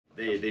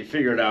They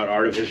figured out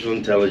artificial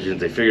intelligence,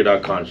 they figured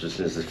out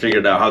consciousness, they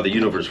figured out how the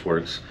universe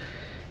works.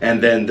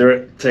 And then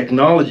their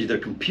technology, their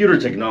computer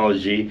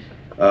technology,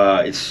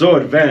 it's so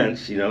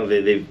advanced,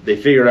 they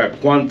figured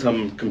out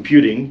quantum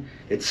computing.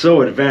 It's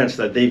so advanced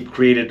that they've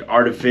created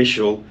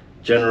artificial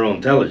general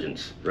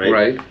intelligence, right?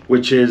 Right.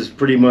 Which is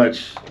pretty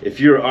much, if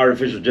you're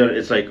artificial general,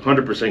 it's like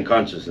 100%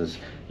 consciousness.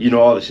 You know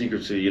all the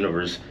secrets of the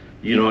universe.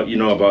 You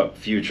know about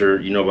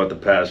future, you know about the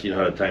past, you know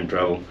how to time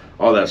travel.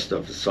 All that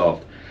stuff is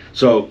solved.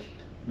 So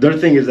their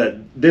thing is that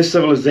this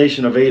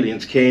civilization of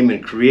aliens came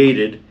and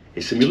created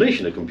a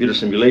simulation, a computer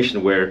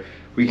simulation, where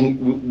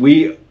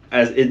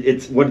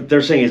it's what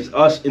they're saying is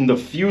us in the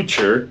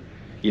future,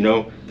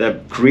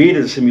 that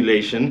created a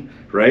simulation,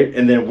 right?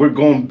 And then we're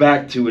going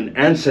back to an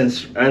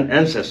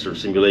ancestor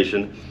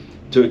simulation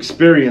to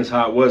experience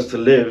how it was to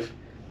live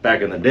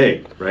back in the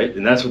day, right?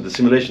 And that's what the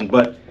simulation.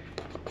 But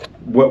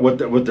what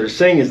they're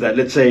saying is that,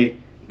 let's say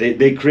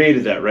they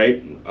created that,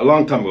 right, a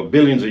long time ago,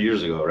 billions of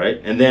years ago,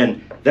 right? And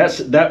then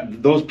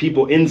those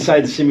people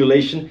inside the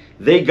simulation,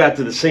 they got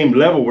to the same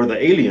level where the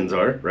aliens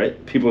are,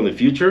 right? People in the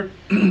future.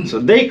 So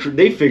they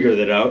figured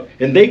it out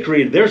and they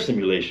created their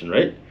simulation,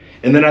 right?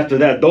 And then after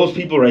that, those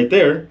people right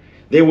there,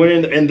 they went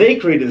in and they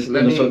created this.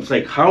 So it's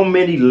like, how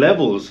many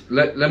levels?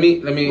 Let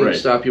me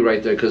stop you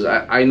right there, because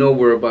I know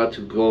we're about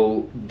to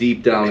go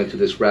deep down into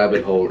this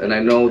rabbit hole, and I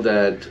know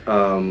that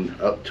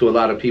to a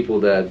lot of people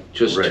that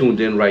just tuned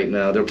in right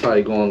now, they're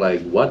probably going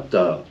like, what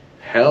the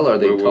hell are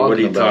they talking about? What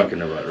are you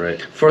talking about,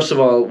 right? First of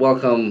all,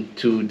 welcome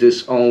to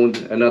Disowned,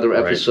 another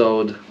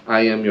episode.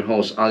 I am your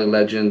host, Ali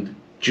Legend.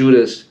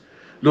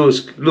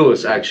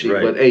 Lewis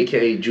actually, but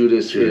AKA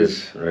Judas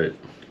is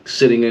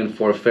sitting in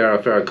for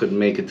Farrah. Farrah couldn't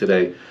make it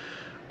today.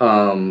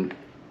 And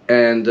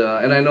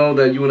I know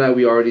that you and I,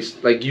 we already,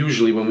 like,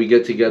 usually when we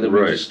get together,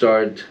 we just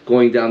start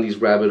going down these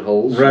rabbit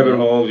holes.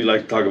 We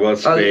like to talk about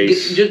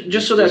space.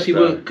 Just so that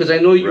people, because I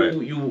know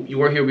you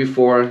were here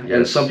before,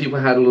 and some people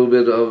had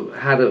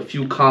a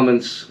few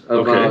comments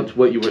about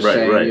what you were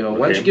saying.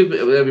 Why don't you give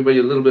everybody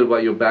a little bit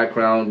about your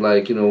background,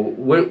 like,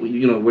 where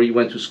you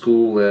went to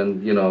school,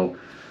 and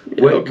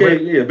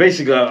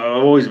basically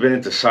I've always been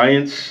into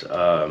science.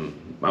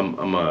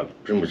 I'm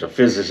pretty much a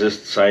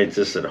physicist,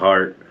 scientist at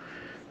heart.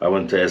 I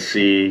went to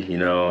SC,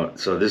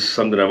 so this is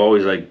something I've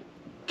always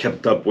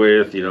kept up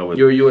with, with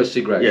you're a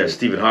USC graduate. Yeah,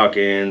 Stephen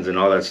Hawking and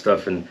all that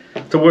stuff, and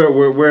to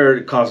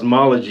where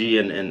cosmology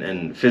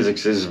and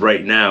physics is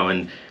right now.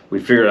 And we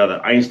figured out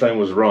that Einstein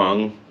was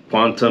wrong,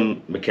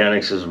 quantum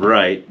mechanics is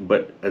right,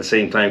 but at the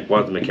same time,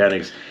 quantum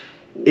mechanics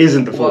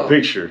isn't the full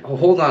picture.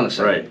 Hold on a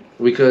second.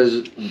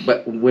 Right.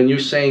 But when you're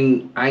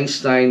saying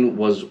Einstein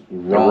was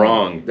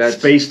wrong, that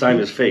space-time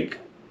is fake.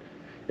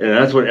 And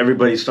that's what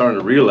everybody's starting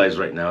to realize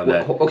right now.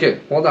 That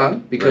okay, hold on,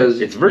 because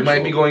it's virtual. You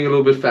might be going a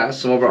little bit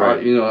fast. Some of our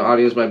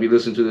audience might be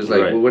listening to this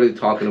like, well, what are they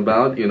talking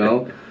about?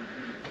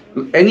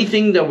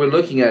 Anything that we're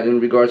looking at in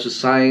regards to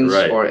science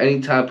or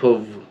any type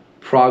of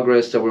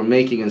progress that we're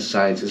making in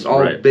science is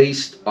all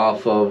based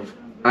off of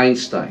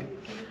Einstein.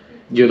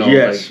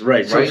 Yes,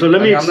 right. So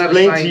let me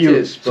explain to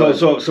you.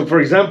 So for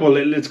example,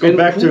 let's go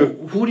back to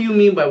who do you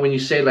mean by when you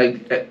say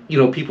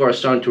people are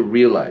starting to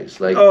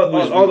realize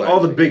all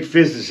the big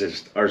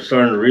physicists are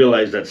starting to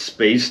realize that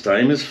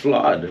space-time is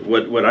flawed.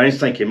 What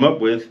Einstein came up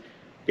with,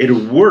 it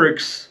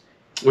works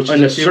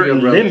on a certain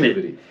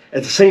limit.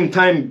 At the same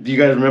time, do you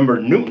guys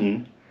remember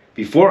Newton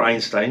before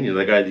Einstein?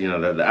 The guy,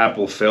 the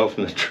apple fell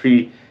from the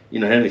tree. The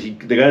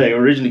guy that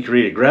originally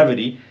created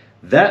gravity.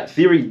 That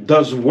theory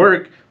does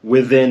work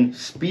within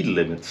speed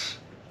limits,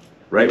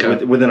 right?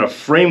 Okay. Within a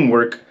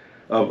framework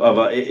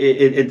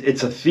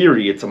it's a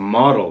theory, it's a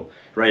model,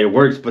 right? It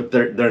works, but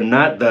they're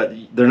not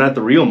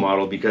the real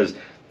model, because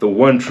the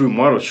one true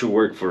model should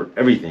work for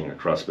everything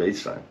across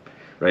space-time,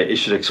 right? It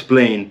should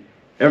explain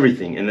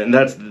everything, and then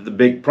that's the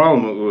big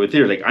problem with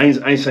theory. Like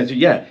Einstein,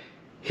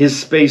 his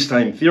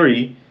space-time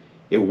theory,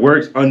 it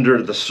works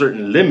under the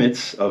certain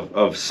limits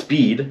of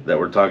speed that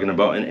we're talking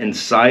about, and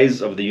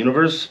size of the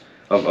universe.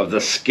 Of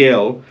the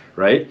scale,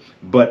 right?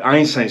 But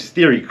Einstein's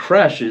theory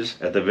crashes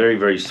at the very,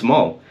 very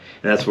small.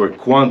 And that's where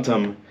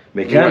quantum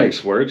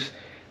mechanics works.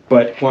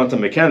 But quantum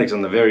mechanics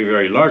on the very,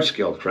 very large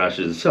scale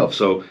crashes itself.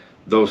 So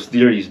those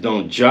theories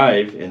don't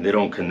jive and they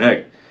don't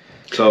connect.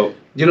 So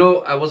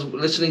I was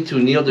listening to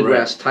Neil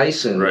deGrasse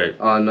Tyson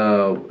on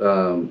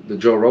the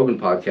Joe Rogan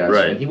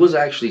podcast, and he was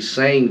actually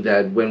saying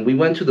that when we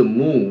went to the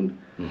moon,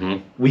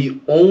 we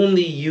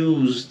only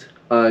used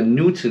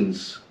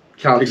Newton's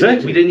calculus.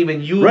 Exactly. We didn't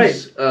even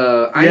use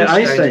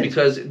Einstein's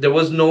because there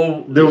was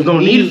no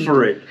need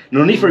for it.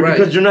 No need for it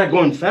because you're not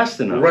going fast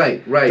enough.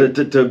 Right.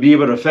 To be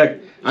able to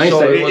affect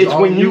Einstein. So it's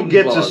when you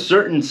get to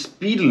certain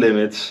speed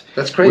limits.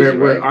 That's crazy.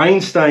 Where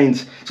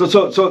Einstein's so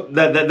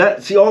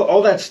that see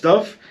all that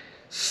stuff.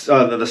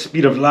 The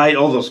speed of light,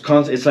 all those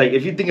constants. It's like,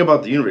 if you think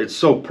about the universe, it's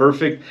so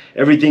perfect.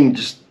 Everything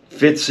just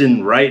fits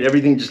in right.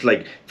 Everything just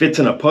fits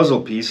in a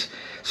puzzle piece.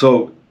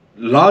 So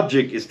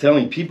logic is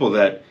telling people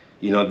that.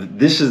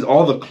 This is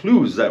all the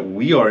clues that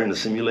we are in a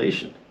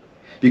simulation,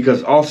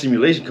 because all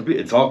simulation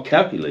it's all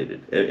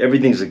calculated.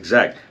 Everything's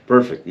exact,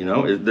 perfect.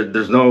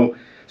 There's no.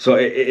 So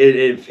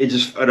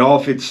it all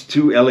fits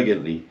too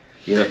elegantly,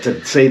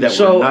 to say that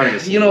we're not in a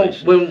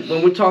simulation.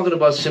 when we're talking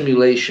about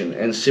simulation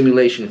and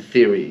simulation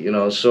theory,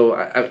 so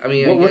I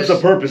mean, what's the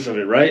purpose of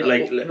it,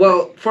 right?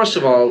 Well, first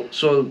of all,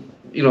 so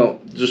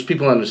just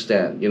people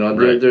understand,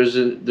 right.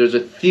 there's a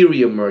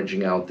theory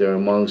emerging out there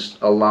amongst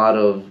a lot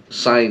of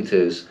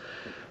scientists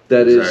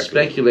that is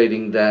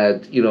speculating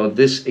that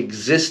this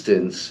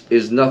existence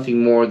is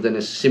nothing more than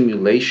a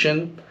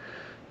simulation.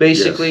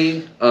 Basically,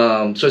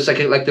 yes. So it's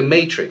like the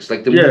Matrix,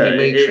 like the movie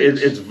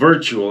Matrix. It's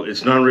virtual.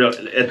 It's not real.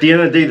 At the end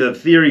of the day, the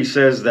theory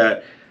says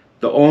that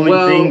the only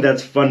thing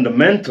that's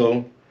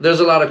fundamental. There's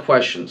a lot of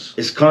questions.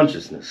 Is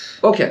consciousness.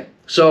 Okay,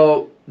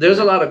 so there's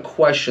a lot of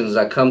questions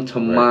that come to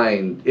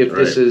mind if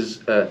this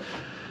is.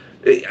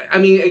 I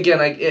mean,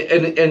 again,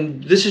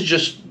 and this is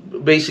just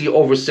basically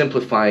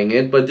oversimplifying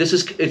it, but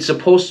it's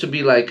supposed to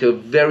be like a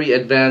very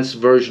advanced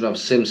version of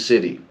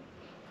SimCity.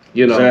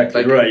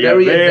 Exactly. Like a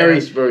very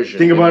advanced version.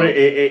 Think about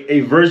it,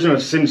 a version of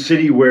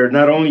SimCity where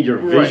not only your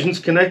vision's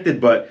connected,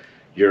 but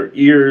your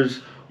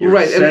ears, your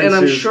senses, and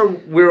I'm sure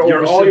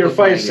we're all your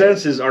five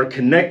senses are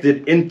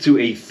connected into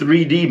a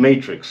 3D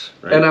matrix.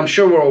 Right? And I'm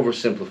sure we're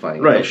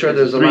oversimplifying. Right. I'm sure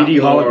there's a 3D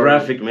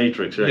holographic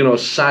matrix. Right.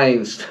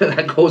 Science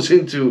that goes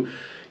into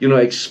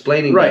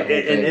explaining. Right.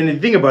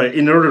 And think about it.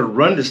 In order to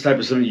run this type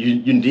of stuff,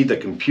 you need the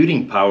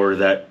computing power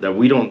that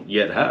we don't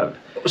yet have.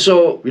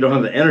 So we don't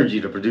have the energy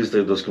to produce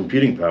those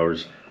computing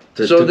powers.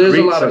 To there's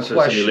create a lot of such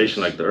questions. A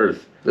simulation like the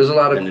Earth. There's a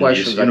lot of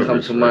questions that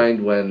come to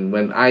mind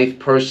when I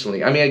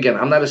personally. I mean, again,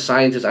 I'm not a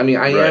scientist. I mean,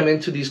 I am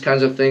into these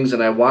kinds of things,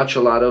 and I watch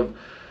a lot of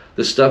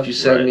the stuff you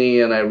send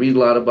me, and I read a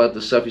lot about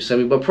the stuff you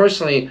send me. But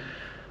personally,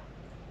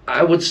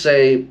 I would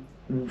say,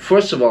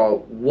 first of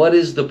all, what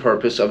is the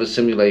purpose of a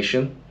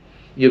simulation?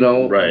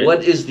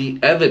 What is the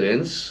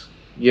evidence?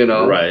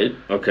 Right.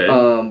 Okay.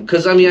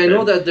 Because I mean, I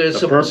know that there's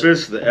the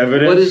purpose, the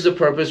evidence. What is the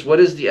purpose? What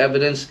is the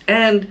evidence?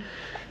 And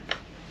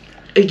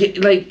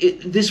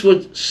this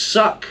would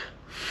suck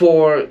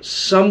for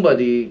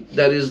somebody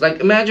that is like,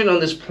 imagine on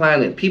this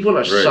planet, people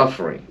are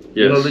suffering,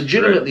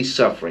 legitimately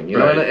suffering,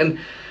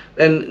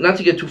 and not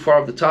to get too far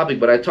off the topic,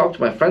 but I talk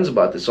to my friends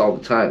about this all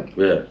the time.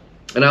 Yeah.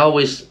 And I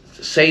always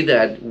say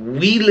that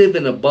we live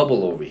in a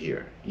bubble over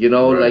here,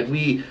 like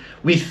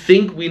we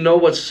think we know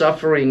what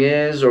suffering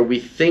is, or we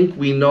think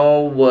we know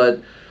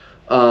what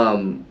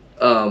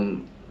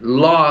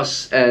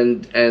loss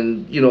and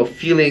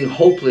feeling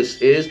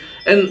hopeless is.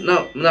 And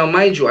now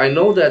mind you, I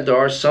know that there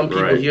are some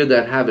people here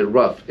that have it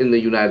rough in the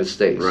United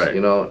States,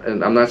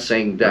 and I'm not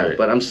saying that,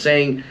 but I'm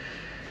saying,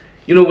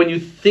 when you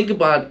think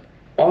about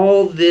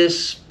all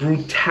this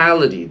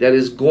brutality that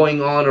is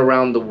going on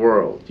around the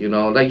world, did you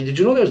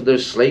know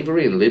there's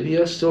slavery in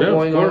Libya still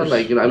going on?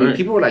 I mean,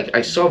 people were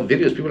I saw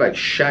videos, people were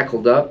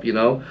shackled up,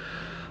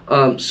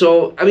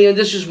 so, I mean, and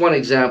this is one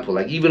example.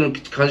 Even in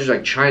countries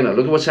like China,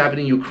 look at what's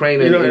happening in Ukraine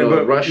and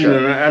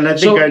Russia. And I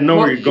think I know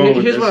where you're going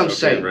with here's this. What I'm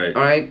saying.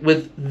 All right,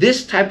 with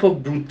this type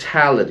of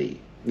brutality,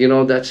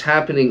 that's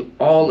happening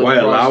all across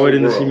the world. Why allow it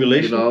in the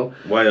simulation?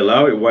 Why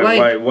allow it?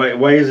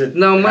 Why is it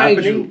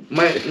happening?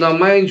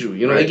 Mind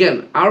you,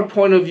 again, our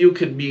point of view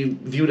could be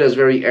viewed as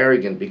very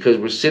arrogant because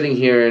we're sitting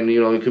here and,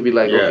 it could be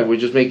okay, we're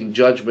just making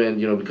judgment,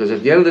 because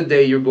at the end of the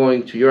day, you're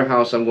going to your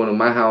house, I'm going to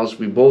my house,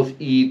 we both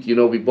eat,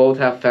 we both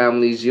have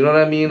families, you know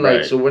what I mean?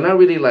 So we're not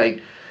really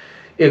we're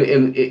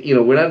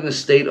not in a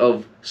state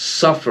of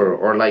suffer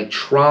or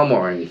trauma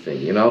or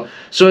anything,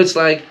 So it's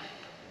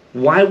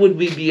why would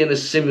we be in a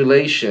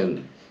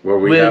simulation where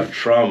we have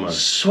trauma?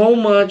 So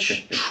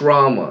much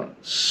trauma,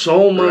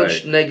 so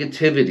much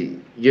negativity,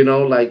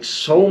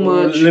 so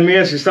much. Let me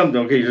ask you something,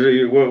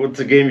 okay? What's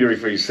the game you're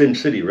referring to?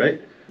 SimCity, right?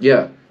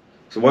 Yeah.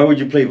 So why would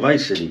you play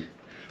Vice City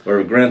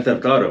or Grand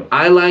Theft Auto?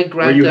 I like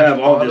Grand Theft Auto. Where you have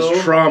all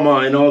this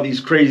trauma and all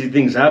these crazy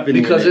things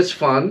happening. Because it's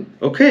fun.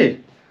 Okay.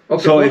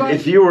 So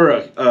if you were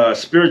a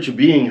spiritual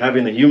being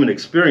having a human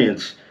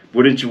experience,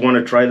 wouldn't you want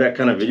to try that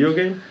kind of video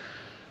game?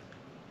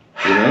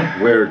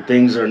 Where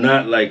things are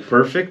not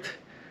perfect.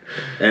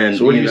 And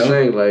so what are you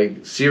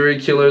saying? Serial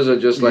killers are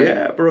just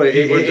bro.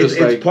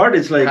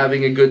 It's like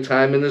having a good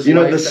time in this.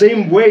 The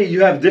same way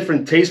you have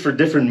different tastes for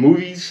different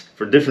movies,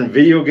 for different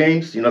video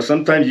games.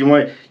 Sometimes you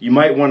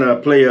might want to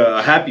play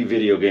a happy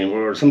video game,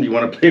 or sometimes you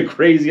want to play a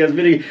crazy ass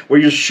video game where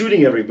you're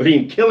shooting everybody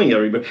and killing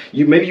everybody.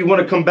 Maybe you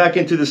want to come back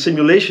into the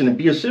simulation and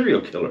be a serial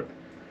killer,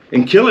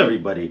 and kill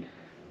everybody.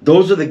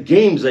 Those are the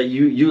games that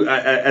you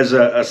as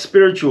a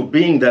spiritual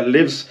being that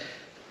lives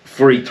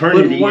for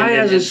eternity. But why,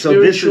 as a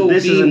spiritual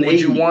being, would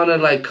you want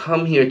to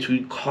come here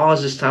to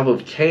cause this type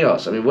of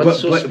chaos? I mean, what's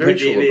so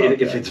spiritual about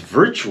that? If it's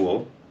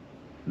virtual,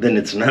 then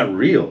it's not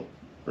real,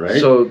 right?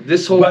 So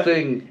this whole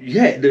thing,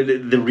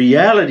 the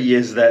reality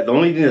is that the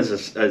only thing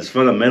that's as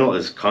fundamental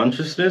is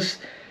consciousness,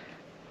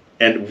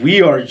 and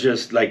we are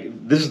just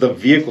this is the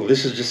vehicle.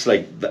 This is just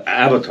the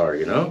avatar.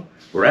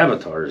 We're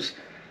avatars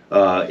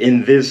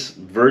in this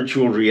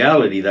virtual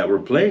reality that we're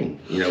playing.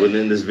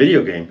 Within this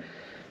video game,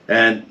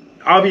 and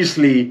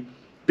obviously,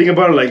 think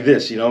about it like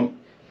this,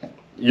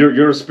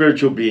 you're a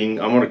spiritual being.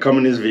 I'm going to come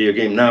in this video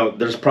game. Now,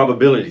 there's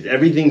probabilities.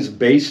 Everything's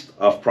based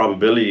off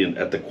probability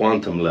at the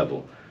quantum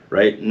level,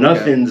 right?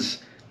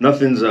 Nothing's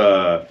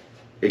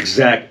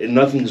exact, and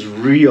nothing's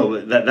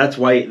real. That's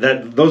why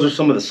those are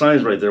some of the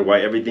signs right there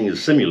why everything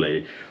is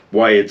simulated,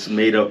 why it's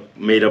made up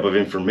of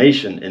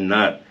information and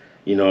not,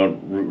 you know,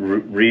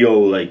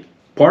 real like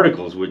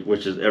particles,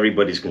 which is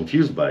everybody's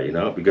confused by, you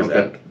know, because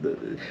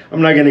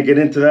I'm not going to get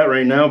into that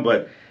right now,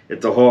 but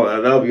it's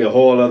that'll be a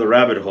whole other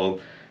rabbit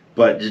hole.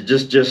 But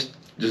just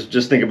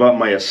think about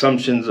my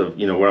assumptions of,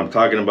 you know, what I'm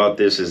talking about.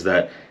 This is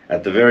that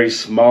at the very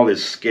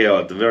smallest scale,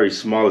 at the very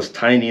smallest,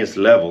 tiniest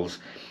levels,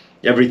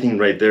 everything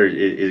right there,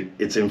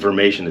 it's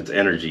information, it's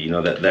energy, you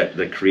know,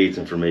 that creates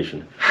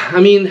information.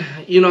 I mean,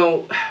 you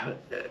know,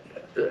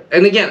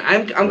 and again,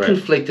 I'm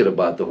conflicted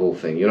about the whole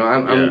thing. You know,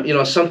 I'm you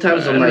know,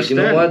 sometimes I'm like, you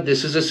know what,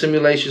 this is a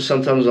simulation.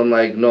 Sometimes I'm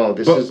like, no,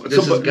 this is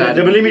got.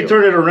 But let me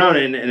turn it around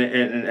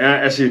and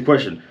ask you a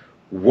question.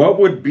 What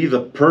would be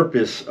the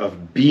purpose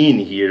of being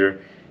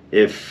here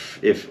if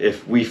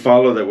we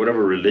follow that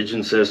whatever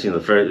religion says, you know,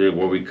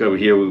 what we come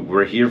here,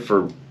 we're here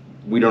for,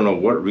 we don't know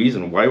what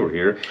reason why we're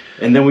here,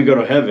 and then we go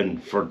to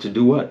heaven to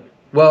do what?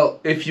 Well,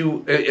 if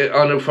you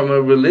from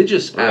a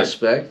religious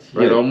aspect,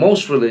 you know,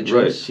 most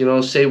religions, you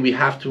know, say we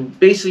have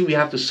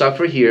to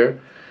suffer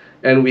here,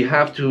 and we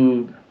have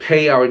to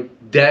pay our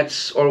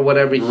debts or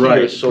whatever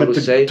here, so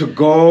to say, to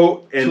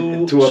go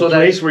to a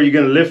place where you're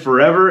going to live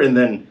forever and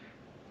then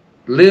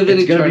live in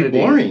eternity. It's going to be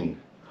boring.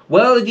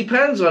 Well, it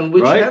depends on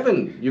which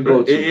heaven you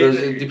go to, because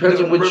it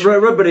depends on which.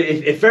 Right, but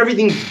if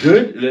everything's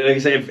good, like I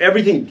say, if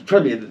everything,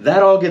 trust me,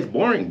 that all gets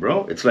boring,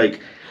 bro. It's like,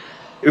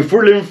 if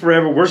we're living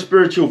forever, we're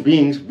spiritual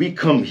beings. We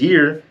come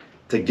here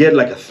to get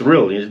like a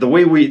thrill.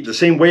 The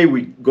same way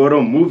we go to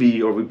a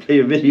movie or we play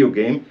a video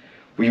game,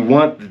 we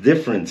want the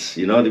difference.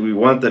 You know, we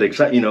want that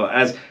excitement. You know,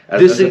 as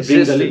this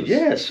existence.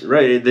 Yes,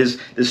 right. There's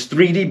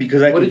 3D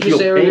because I can feel pain. What did you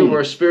say earlier?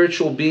 We're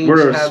spiritual beings.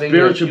 We're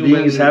spiritual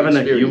beings having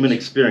a human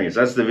experience.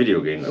 That's the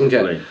video game that we're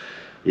playing.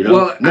 You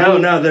know,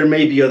 now there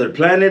may be other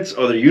planets,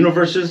 other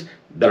universes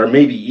that are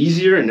maybe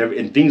easier,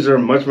 and things are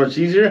much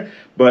easier.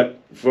 But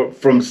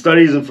from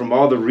studies and from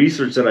all the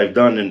research that I've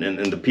done,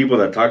 and the people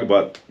that talk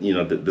about, you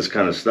know, this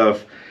kind of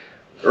stuff,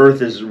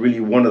 Earth is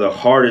really one of the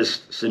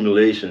hardest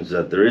simulations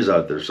that there is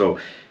out there. So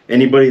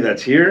anybody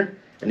that's here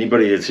right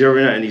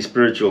now, any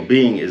spiritual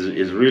being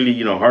is really,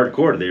 you know,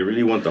 hardcore. They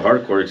really want the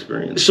hardcore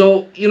experience.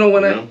 So, you know,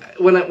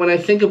 when I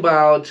think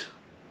about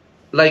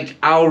like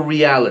our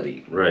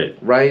reality,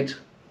 right.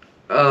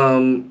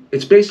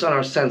 It's based on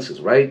our senses,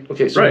 right?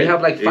 Okay, so we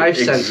have like 5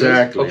 senses.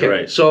 Exactly. Okay,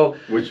 right. So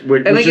which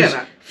is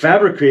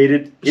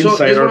fabricated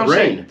inside our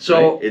brain.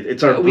 So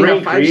it's our brain. We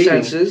have 5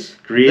 senses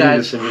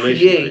creating that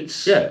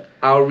creates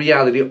our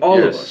reality. All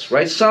of us,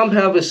 right? Some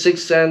have a 6th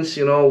sense,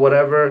 you know,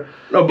 whatever.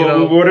 No,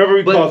 but whatever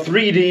we call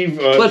 3D,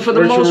 but for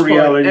the most part,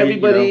 reality,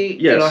 everybody,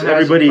 you know, has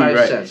everybody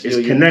 5 senses.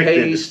 is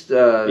connected. Taste,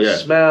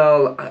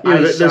 smell,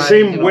 eyesight, the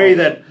same way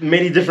that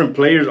many different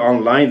players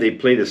online, they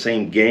play the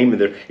same game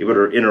and they're able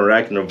to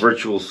interact in a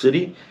virtual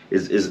city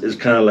is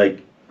kind of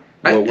like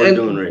what we're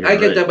doing right here. I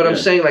get that, but I'm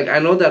saying, like, I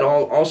know that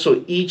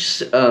also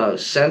each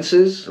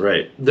senses,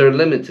 they're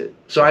limited.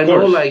 So I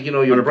know, like, you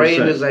know, your 100%.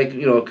 Brain is like,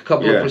 you know, a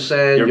couple of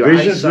percent. Your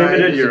vision's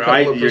limited. Your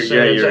couple of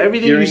percent. So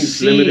everything you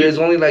see limited. Is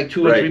only like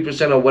 2 or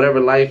 3% of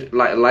whatever life.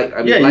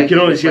 You can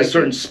only see a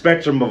certain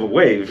spectrum of a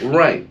wave.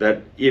 Right.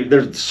 That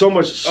there's so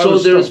much other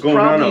stuff going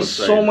on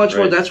outside. So much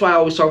more. That's why I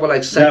always talk about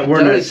like psychedelics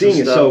we're not seeing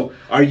and it. So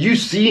are you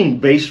seeing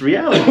base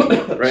reality?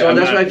 So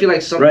that's why I feel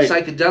like some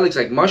psychedelics,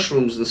 like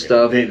mushrooms and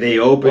stuff, they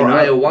open or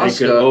up.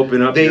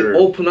 Ayahuasca, they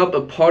open up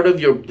a part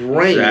of your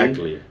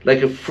brain,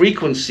 like a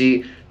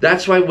frequency.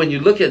 That's why when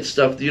you look at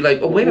stuff, you're like,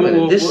 oh, wait a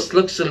minute, this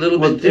looks a little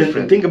bit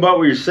different. Think about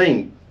what you're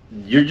saying.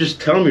 You're just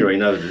telling me right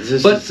now that this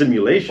is a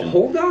simulation.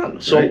 Hold on.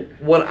 So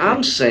what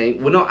I'm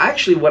saying, what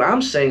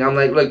I'm saying, I'm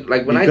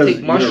like when I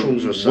take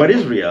mushrooms or something. What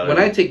is reality?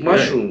 When I take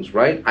mushrooms,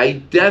 right, I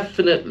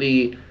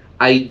definitely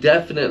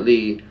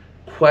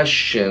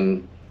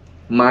question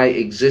my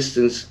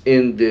existence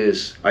in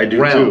this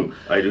realm.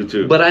 I do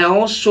too. But I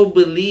also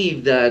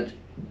believe that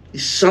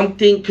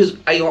something, because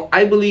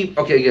I believe,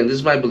 okay, again, this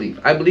is my belief.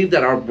 I believe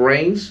that our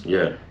brains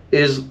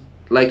is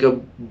like a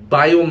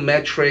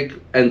biometric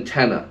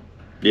antenna.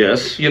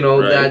 Yes. You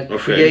know, that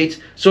creates,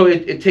 so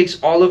it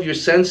takes all of your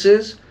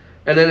senses,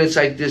 and then it's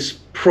like this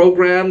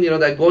program, you know,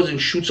 that goes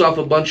and shoots off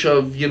a bunch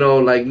of, you know,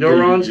 like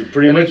neurons. You're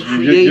pretty much,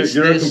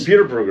 you're a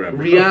computer program.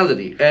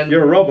 Reality. And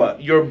you're a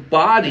robot. Your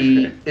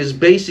body is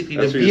basically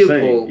the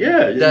vehicle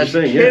that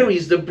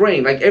carries the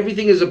brain. Like,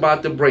 everything is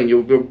about the brain.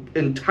 Your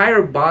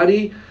entire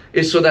body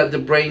is so that the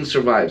brain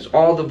survives.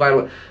 All the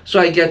vital. So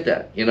I get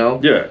that, you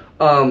know? Yeah.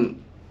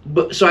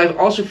 But so I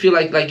also feel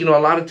like, you know, a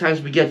lot of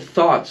times we get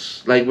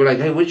thoughts. Like, we're like,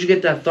 hey, where did you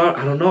get that thought?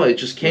 I don't know. It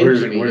just came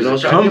to me. Where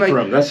does it come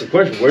from? That's the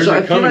question. Where's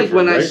it coming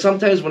from?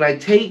 Sometimes when I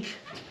take,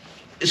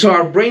 so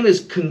our brain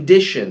is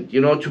conditioned, you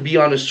know, to be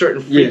on a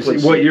certain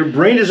frequency. Yes, your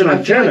brain is an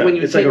antenna. When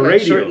you it's take like a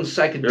radio. Certain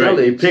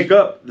psychedelics, you pick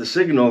up the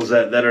signals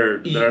that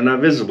are not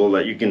visible,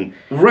 that you can.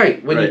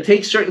 Right. When you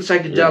take certain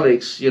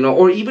psychedelics, you know,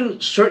 or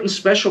even certain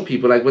special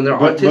people, like when they're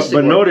autistic.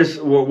 But notice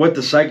what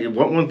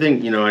one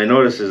thing, you know, I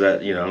notice is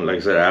that, you know, like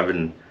I said, I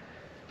haven't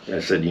I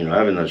said, I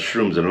haven't done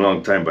shrooms in a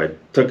long time, but I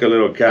took a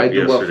little cap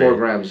yesterday. I do about 4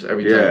 grams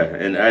every time. Yeah,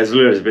 and as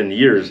literally it's been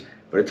years,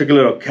 but I took a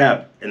little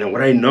cap, and then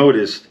what I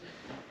noticed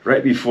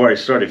right before I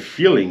started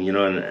feeling,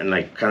 and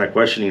like kind of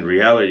questioning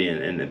reality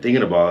and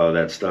thinking about all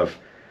that stuff,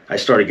 I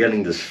started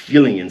getting this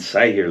feeling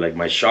inside here, like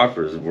my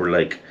chakras were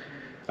like,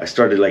 I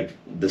started like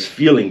this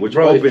feeling which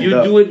opened up. If you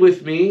do it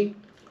with me,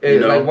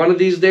 like one of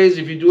these days,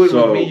 if you do it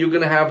with me, you're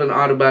gonna have an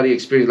out-of-body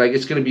experience. Like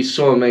it's gonna be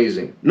so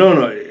amazing.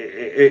 No,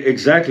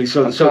 exactly.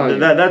 So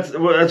that's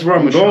where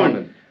I'm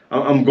going.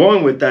 I'm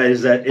going with that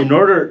is that in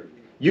order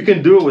you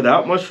can do it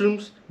without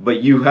mushrooms,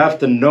 but you have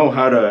to know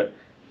how to.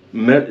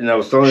 And I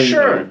was telling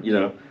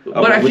you,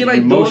 but I feel like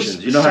emotions.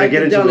 Those you know how to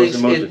get into those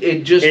emotions.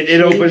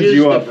 It opens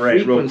you up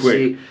real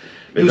quick.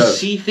 You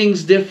see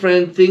things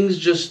different. Things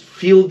just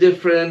feel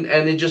different,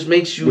 and it just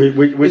makes you.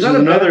 Which is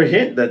another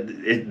hint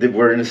that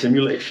we're in a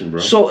simulation, bro.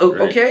 So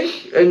okay,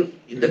 and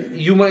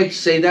you might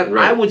say that.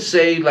 Right. I would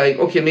say like,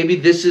 okay, maybe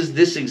this is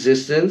this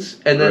existence,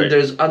 and then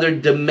there's other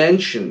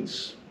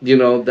dimensions.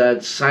 That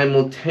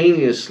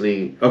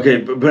simultaneously.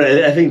 Okay, but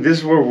I think this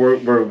is where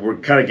we're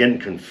kind of getting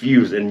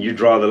confused, and you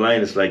draw the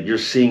line. It's like you're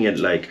seeing it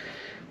like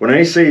when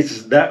I say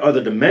it's that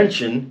other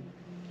dimension,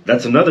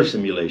 that's another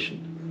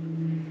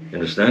simulation. You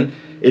understand?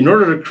 In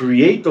order to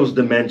create those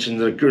dimensions,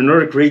 in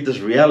order to create this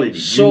reality,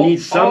 you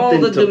need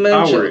something to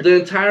power it. The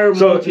entire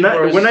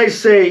multiverse. When I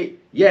say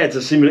it's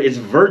a simulation, it's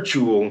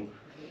virtual.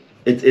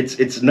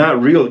 It's not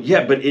real.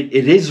 Yeah, but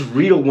it is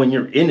real when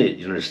you're in it.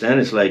 You understand?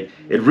 It's like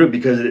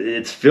because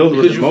it's filled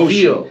with emotion.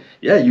 You feel.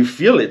 Yeah, you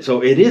feel it.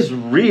 So it is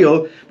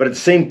real, but at the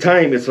same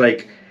time, it's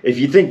like if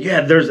you think,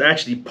 there's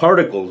actually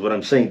particles. What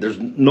I'm saying, there's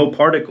no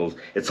particles.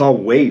 It's all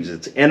waves.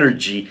 It's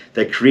energy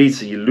that creates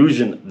the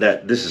illusion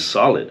that this is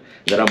solid,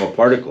 that I'm a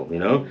particle.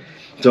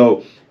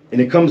 So,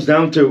 and it comes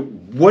down to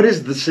what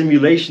is the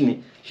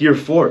simulation here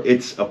for?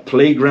 It's a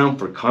playground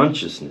for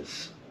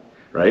consciousness,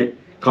 right?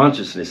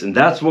 Consciousness, and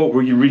that's what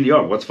we really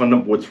are. What's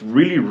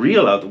really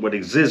real out there, what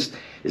exists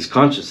is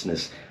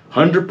consciousness.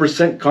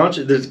 100%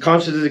 conscious. There's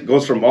consciousness that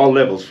goes from all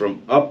levels,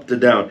 from up to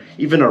down.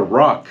 Even a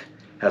rock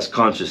has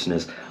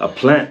consciousness. A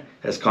plant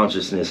has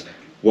consciousness.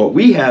 What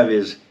we have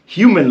is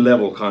human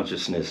level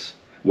consciousness.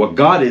 What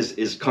God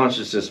is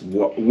consciousness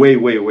way,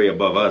 way, way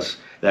above us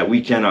that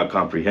we cannot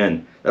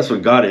comprehend. That's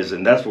what God is,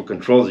 and that's what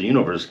controls the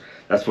universe.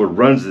 That's what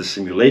runs this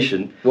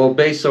simulation. Well,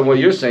 based on what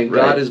you're saying,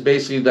 God is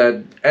basically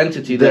that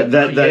entity that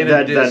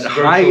created this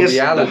virtual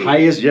reality. The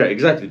highest,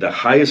 exactly. The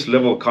highest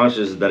level of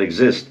consciousness that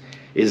exists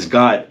is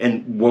God.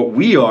 And what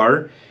we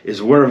are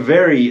is we're a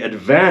very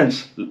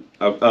advanced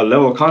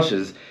level of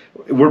consciousness.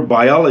 We're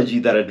biology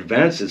that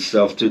advances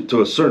itself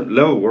to a certain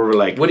level where we're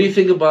like. What do you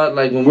think about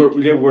like when we're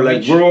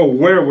all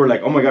aware? We're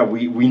like, oh my God,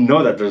 we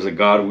know that there's a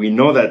God. We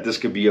know that this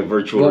could be a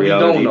virtual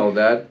reality. We don't know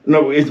that.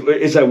 No,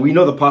 it's that we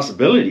know the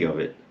possibility of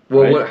it.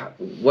 Well, right?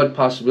 what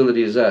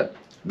possibility is that?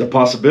 The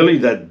possibility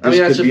that this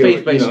that's could a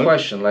faith-based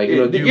question. Like, do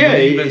you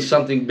believe in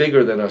something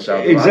bigger than us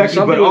out there?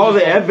 Exactly, but all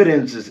the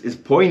evidence is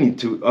pointing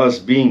to us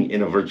being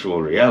in a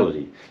virtual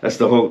reality. That's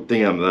the whole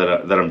thing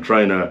that I'm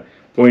trying to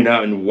point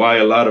out, and why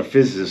a lot of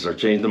physicists are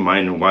changing their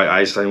mind, and why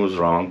Einstein was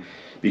wrong,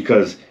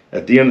 because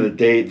at the end of the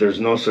day,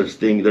 there's no such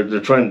thing.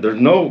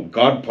 There's no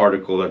God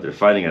particle that they're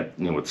finding at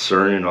with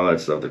CERN and all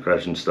that stuff, the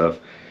crashing stuff.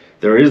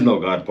 There is no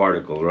God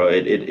particle,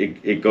 right?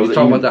 It goes. You're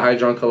talking about the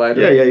Hadron Collider.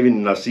 Yeah.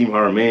 Even Nassim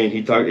Haramein,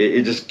 he talked.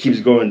 It just keeps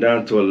going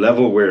down to a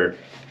level where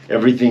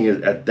everything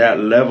is at that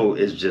level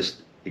is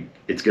just.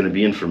 It's going to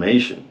be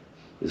information,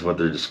 is what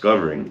they're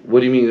discovering.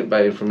 What do you mean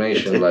by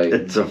information?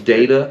 It's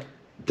data.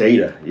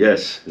 Data,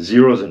 yes,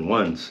 zeros and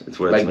ones. It's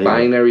what like it's made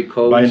binary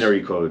code.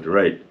 Binary code,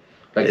 right?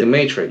 Like the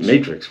Matrix.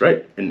 Matrix,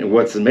 right? And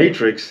what's the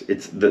Matrix?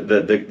 It's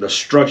the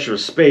structure of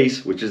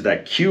space, which is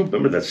that cube.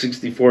 Remember that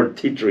 64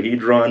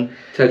 tetrahedron?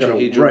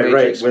 Tetrahedron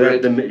matrix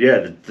grid.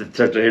 The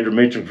tetrahedron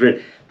matrix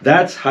grid.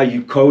 That's how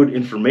you code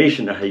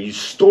information, how you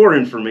store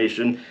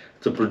information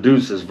to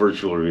produce this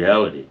virtual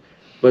reality.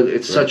 But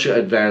it's such an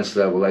advanced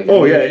level. Like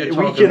we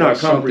cannot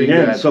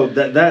comprehend. So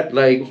that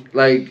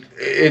like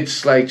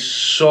it's like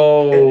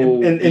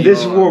so. And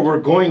this is where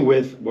we're going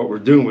with what we're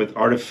doing with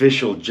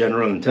artificial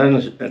general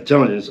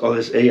intelligence. All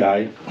this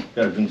AI.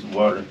 Gotta drink some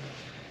water.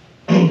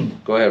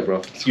 Go ahead,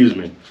 bro. Excuse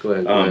me. Go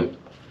ahead.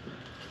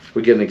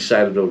 We're getting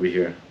excited over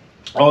here.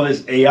 All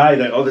this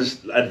AI, all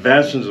this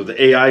advancements with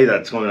the AI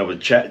that's going on with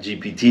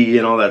ChatGPT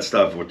and all that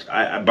stuff, which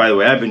by the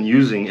way, I've been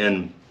using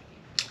and.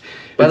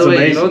 By the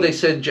way, amazing. They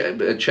said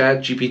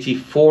ChatGPT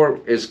 4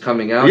 is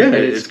coming out, and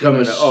it's going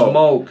to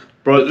smoke.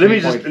 Bro, let me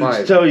just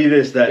tell you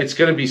this, that it's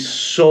going to be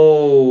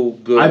so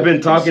good. I've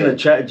been talking to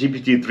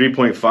ChatGPT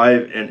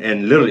 3.5,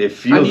 and literally it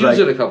feels like... I've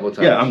used it a couple of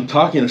times. Yeah, I'm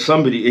talking to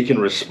somebody, it can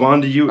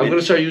respond to you. I'm going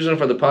to start using it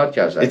for the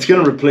podcast, actually. It's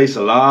going to replace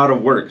a lot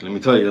of work, let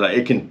me tell you. Like,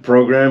 it can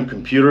program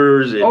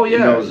computers. It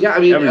knows I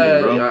mean,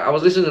 I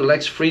was listening to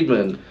Lex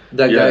Friedman.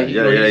 That guy, he's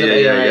an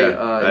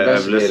AI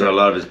I've listened to a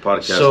lot of his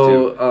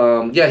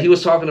podcasts too. He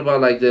was talking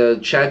about like the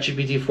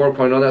ChatGPT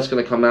 4.0 that's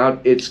going to come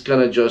out. It's going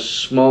to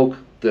just smoke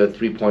the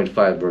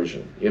 3.5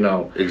 version, you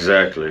know.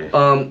 Exactly.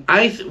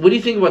 What do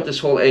you think about this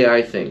whole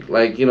AI thing?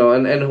 Like, you know,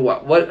 and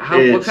what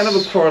kind of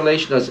a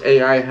correlation does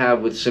AI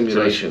have with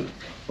simulation?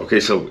 Okay,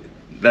 so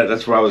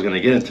that's where I was going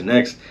to get into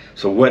next.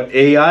 So what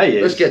AI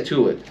is... Let's get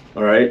to it.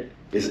 All right.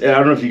 I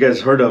don't know if you guys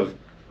heard of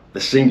the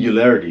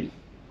singularity,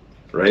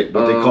 right?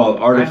 What they call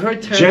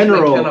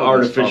general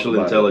artificial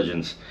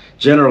intelligence.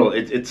 General,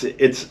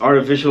 it's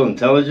artificial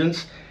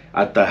intelligence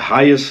at the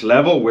highest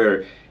level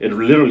where it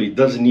literally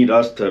doesn't need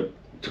us to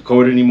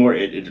code anymore.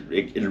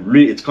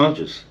 It's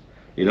conscious.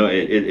 You know,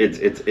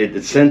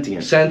 it's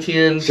sentient.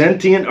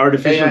 Sentient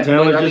artificial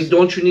intelligence. I mean,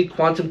 don't you need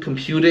quantum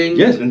computing?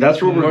 Yes, and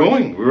that's where we're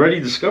going. We already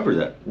discovered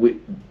that. We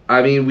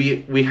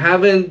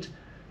haven't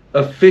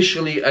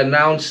officially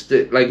announced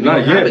it. Like,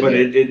 not yet, but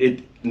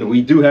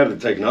we do have the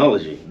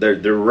technology.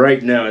 They're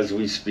right now as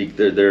we speak.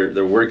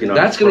 They're working on.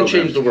 That's going to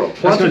change the world.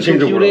 Quantum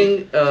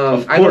computing.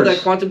 I know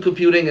that quantum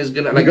computing is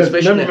going to, like,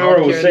 especially in the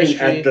healthcare industry.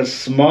 At the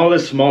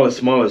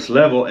smallest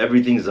level,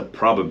 everything is a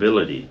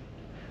probability,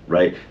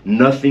 right?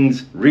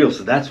 Nothing's real.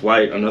 So that's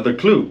why another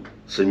clue: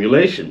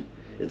 simulation.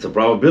 It's a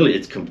probability.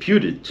 It's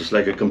computed, just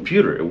like a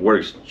computer. It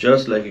works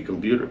just like a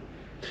computer.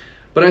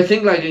 But I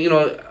think, like, you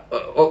know,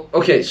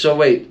 okay. So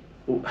wait.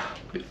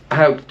 I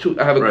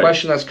have a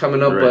question that's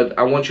coming up, but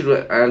I want you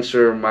to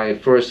answer my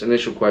first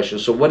initial question.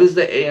 So, what is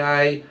the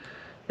AI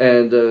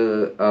and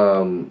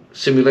the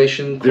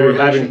simulation they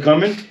have in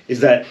common? Is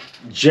that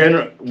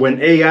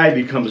when AI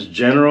becomes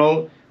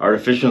general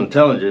artificial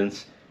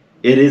intelligence,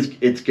 it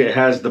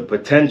has the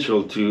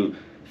potential to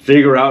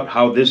figure out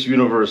how this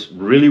universe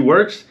really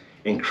works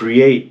and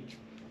create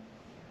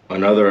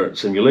another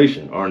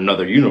simulation or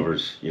another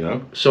universe. You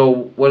know.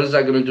 So, what is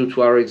that going to do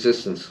to our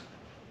existence?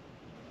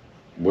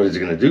 What is it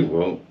going to do?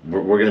 Well,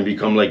 we're going to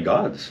become like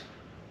gods.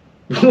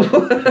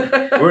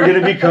 We're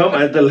going to become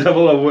at the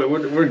level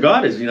of where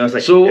God is. You know, it's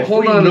like, so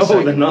hold on a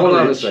second. Hold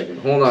on a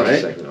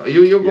second.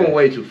 You're going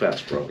way too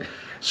fast, bro.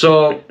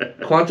 So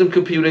quantum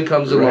computing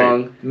comes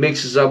along,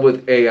 mixes up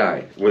with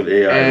AI.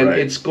 And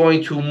it's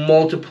going to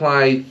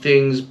multiply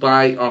things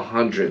by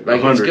 100.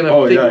 Like, it's going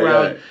to figure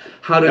out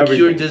how to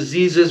cure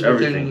diseases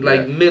within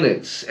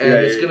minutes. And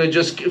it's going to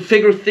just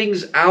figure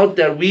things out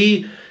that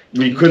we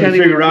couldn't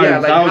figure out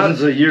in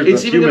thousands of years.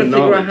 It's even going to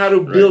figure out how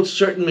to build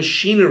certain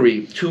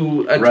machinery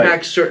to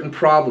attack certain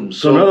problems.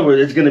 So in other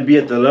words, it's going to be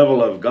at the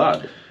level of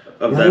God.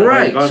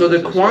 So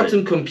the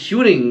quantum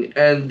computing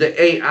and the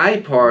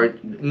AI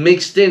part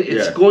mixed in,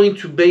 it's going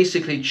to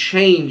basically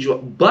change,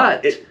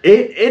 but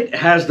it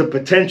has the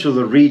potential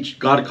to reach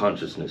God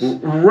consciousness.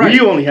 Right.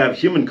 We only have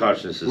human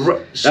consciousness.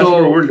 That's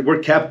where we're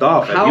capped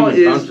off at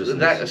human consciousness.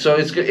 That, so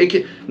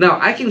now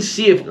I can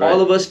see if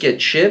all of us get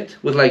chipped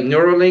with like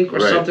Neuralink or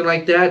something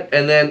like that,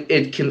 and then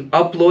it can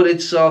upload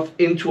itself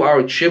into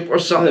our chip or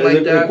something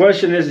like that. The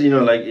question is, you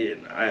know, like.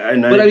 I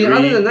mean,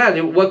 other than that,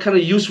 what kind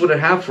of use would it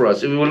have for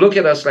us? If we would look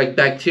at us like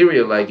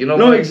bacteria, like, you know.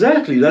 No,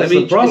 exactly. That's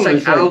the problem.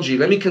 It's like algae.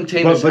 Let me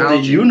contain this algae.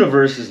 But the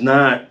universe is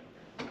not.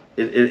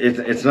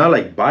 It's not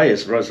like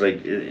biased for us.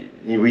 Like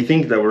we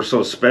think that we're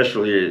so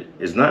special here.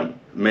 It's not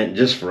meant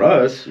just for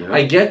us. You know?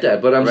 I get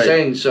that, but I'm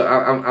saying. So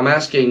I'm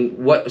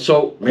asking what.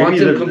 So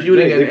quantum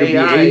computing and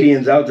AI. Be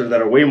aliens out there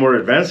that are way more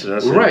advanced than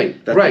us.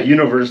 That the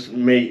universe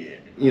may.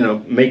 You know,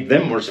 make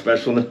them more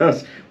special than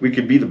us. We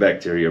could be the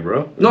bacteria,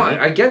 bro. No,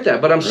 I get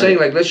that, but I'm saying,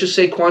 like, let's just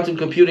say quantum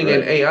computing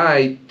and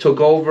AI took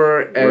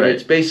over, and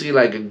it's basically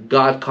like a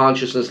God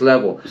consciousness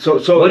level. So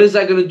what is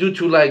that going to do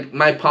to, like,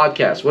 my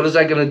podcast? What is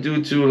that going to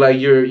do to, like,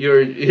 your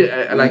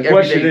like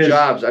everyday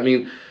jobs? I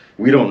mean,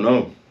 we don't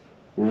know.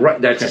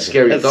 Right, that's a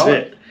scary thought.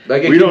 It.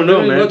 Like, we don't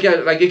know, man. Look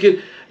at like it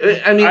could.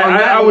 I mean,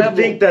 I would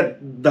think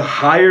that the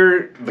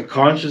higher the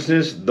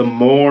consciousness, the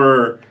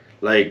more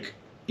like.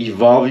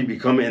 Evolve you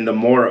become, and the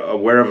more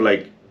aware of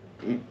like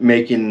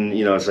making,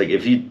 you know, it's like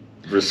if you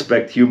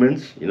respect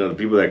humans, you know, the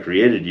people that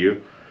created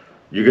you,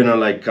 you're gonna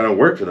like kind of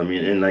work for them,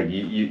 and like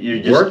you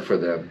just work for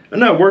them.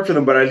 Not work for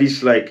them, but at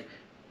least like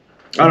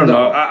I don't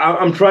know.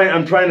 I'm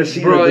trying to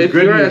see. Bro, if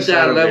you're at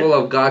that level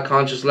of God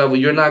conscious level,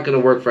 you're not gonna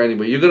work for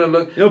anybody. You're gonna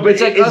look. No, but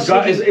it's like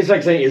it's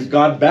like saying, is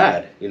God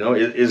bad? You know,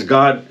 is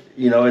God?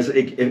 You know,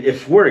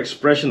 if we're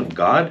expression of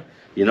God,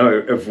 you know,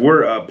 if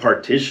we're a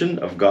partition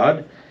of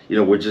God. You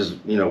know, which is,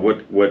 you know,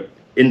 what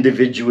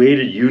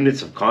individuated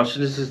units of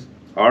consciousness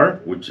are,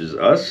 which is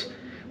us.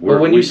 But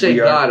when you say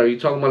God, are you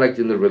talking about like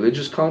in the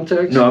religious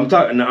context? No,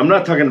 I'm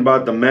not talking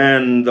about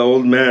the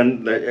old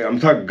man. I'm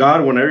talking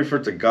God. When I refer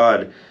to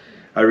God,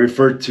 I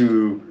refer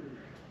to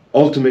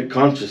ultimate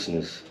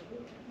consciousness,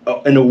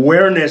 an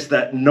awareness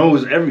that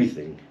knows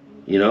everything.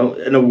 You know,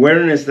 an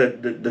awareness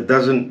that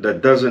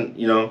doesn't,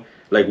 you know,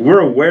 like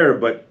we're aware,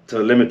 but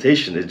to a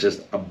limitation. It's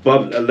just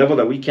above a level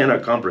that we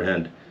cannot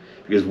comprehend.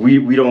 Because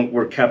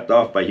we're capped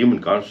off by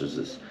human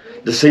consciousness.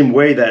 The same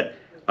way that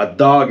a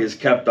dog is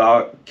capped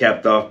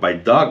off by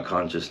dog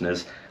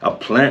consciousness, a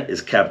plant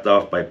is capped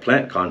off by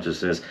plant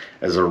consciousness,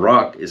 as a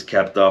rock is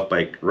capped off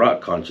by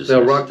rock consciousness.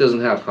 The rock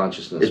doesn't have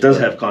consciousness. It does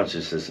have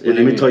consciousness. And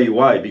let me tell you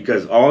why.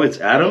 Because all its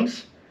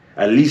atoms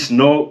at least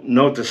know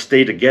to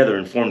stay together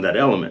and form that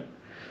element.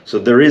 So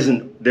there is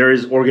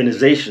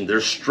organization,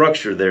 there's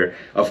structure there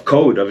of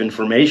code, of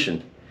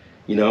information,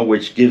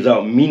 which gives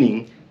out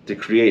meaning to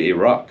create a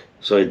rock.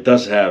 So it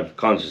does have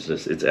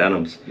consciousness. It's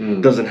atoms.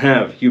 It doesn't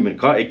have human.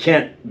 It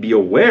can't be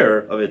aware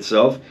of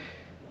itself.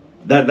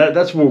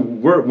 That's where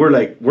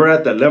we're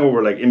at that level.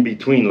 We're like in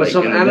between. But like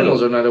some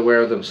animals are not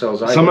aware of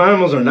themselves either. Some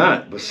animals are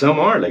not, but some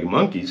are, like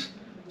monkeys,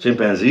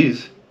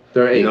 chimpanzees.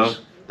 They're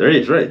apes. They're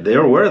apes, right?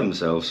 They're aware of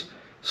themselves.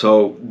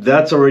 So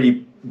that's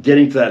already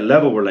getting to that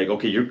level where, like,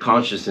 okay, your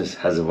consciousness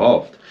has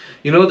evolved.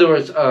 There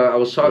was I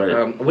was talking.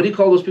 Right. What do you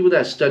call those people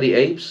that study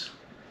apes?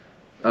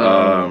 They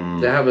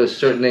have a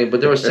certain name, but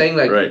they were saying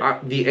like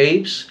right. The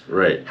apes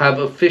have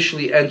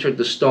officially entered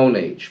the Stone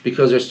Age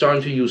because they're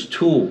starting to use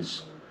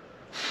tools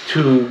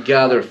to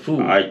gather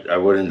food. I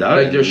wouldn't doubt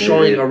it. Like they're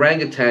showing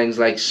orangutans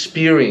like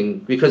spearing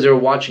because they're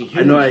watching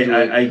humans.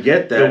 I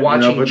get that. They're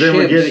watching but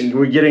then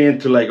we're getting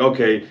into like,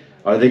 okay,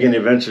 are they going to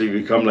eventually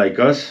become like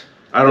us?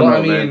 I don't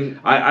know, man.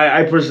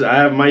 I personally, I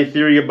have my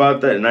theory about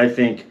that, and I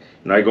think,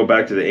 and I go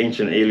back to the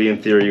ancient alien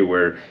theory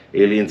where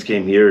aliens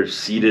came here,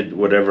 seeded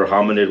whatever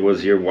hominid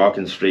was here,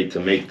 walking straight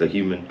to make the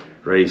human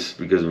race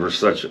because we're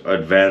such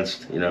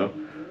advanced,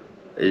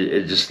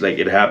 It just like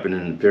it happened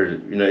in a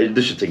period,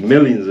 this should take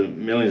millions of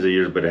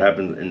years, but it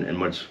happened in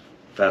much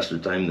faster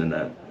time than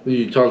that. Are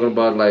you talking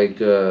about like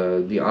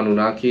the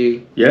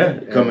Anunnaki? Yeah,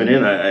 coming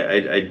in,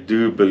 I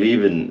do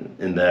believe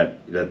in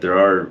that there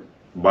are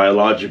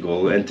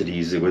biological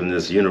entities within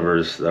this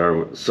universe that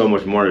are so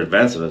much more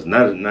advanced than us,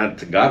 not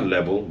to God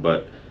level,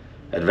 but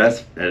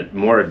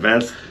more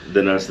advanced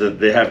than us, that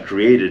they have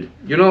created.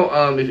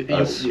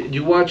 If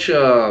you watch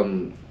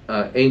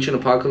Ancient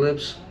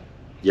Apocalypse.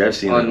 Yeah, I've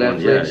seen on that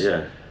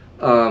Netflix.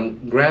 One.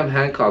 Yeah. Graham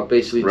Hancock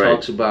basically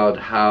talks about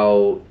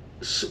how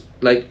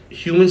like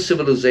human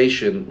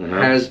civilization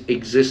has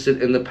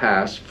existed in the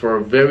past for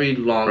a very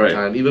long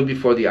time, even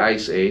before the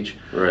Ice Age.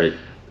 Right.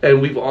 And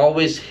we've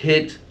always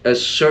hit a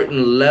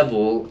certain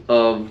level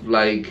of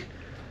like,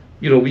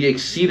 we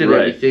exceeded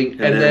everything,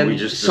 and then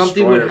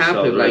something would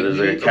happen.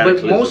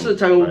 But most of the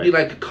time it would be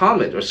like a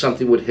comet or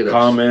something would hit us.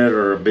 Comet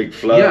or a big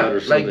flood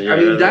or something.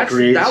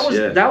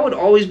 That would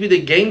always be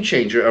the game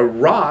changer. A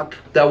rock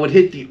that would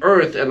hit the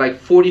Earth at like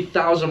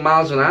 40,000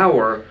 miles an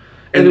hour.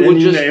 And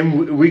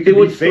we could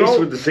be faced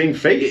with the same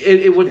fate.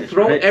 It would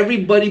throw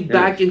everybody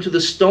back into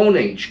the Stone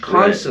Age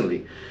constantly.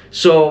 Right.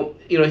 So,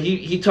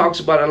 he talks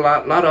about it a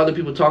lot of other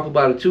people talk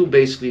about it too,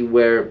 basically,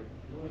 where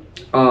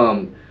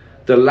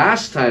the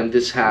last time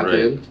this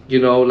happened,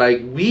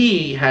 like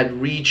we had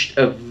reached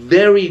a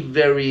very,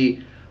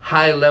 very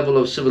high level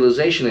of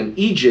civilization, and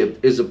Egypt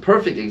is a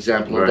perfect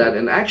example of that.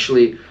 And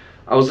actually,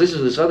 I was listening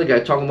to this other guy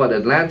talking about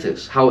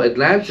Atlantis, how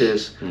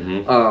Atlantis,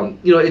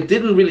 it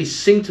didn't really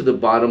sink to the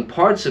bottom.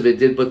 Parts of it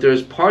did, but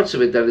there's parts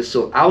of it that is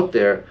still out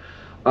there.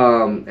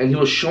 And he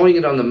was showing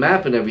it on the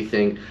map and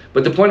everything.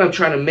 But the point I'm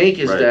trying to make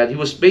is that he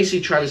was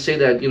basically trying to say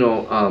that,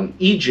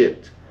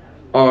 Egypt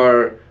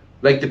are,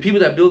 like the people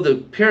that build the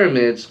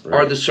pyramids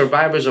are the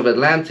survivors of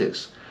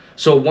Atlantis.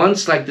 So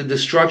once like the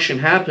destruction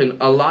happened,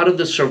 a lot of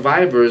the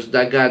survivors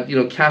that got,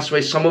 cast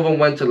away, some of them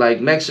went to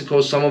like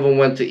Mexico, some of them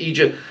went to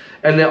Egypt.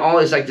 And they're all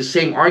is like the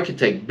same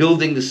architect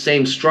building the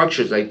same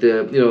structures, like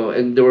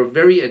and they were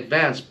very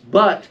advanced.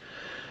 But,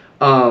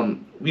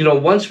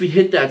 once we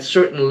hit that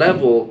certain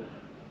level,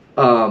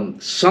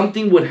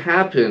 something would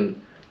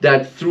happen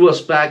that threw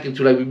us back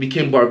into like we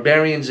became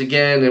barbarians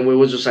again, and we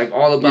was just like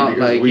all about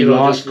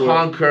just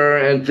conquer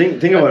and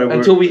think about it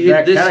until we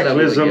hit this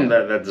cataclysm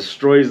level that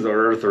destroys the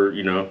earth, or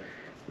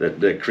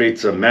that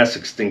creates a mass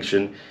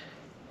extinction.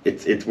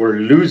 We're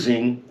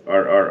losing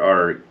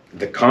our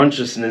the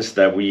consciousness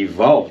that we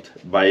evolved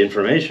by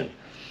information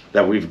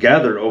that we've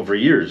gathered over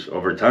years,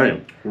 over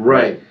time.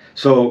 Right.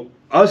 So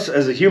us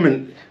as a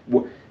human,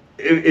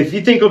 if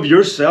you think of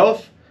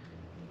yourself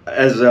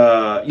as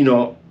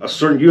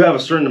you have a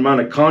certain amount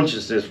of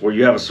consciousness where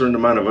you have a certain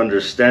amount of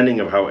understanding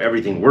of how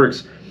everything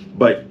works,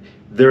 but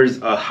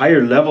there's a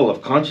higher level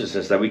of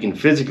consciousness that we can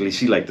physically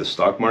see, like the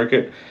stock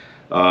market,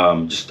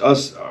 just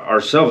us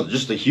ourselves,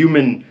 just the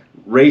human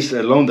race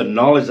alone, the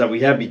knowledge that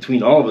we have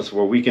between all of us,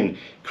 where we can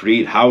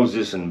create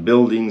houses and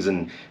buildings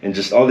and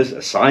just all this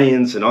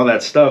science and all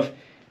that stuff,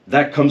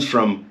 that comes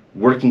from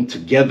working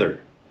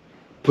together,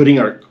 putting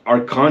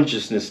our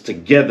consciousness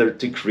together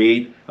to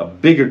create a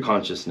bigger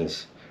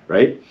consciousness.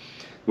 Right,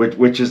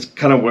 which is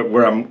kind of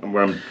where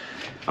I'm.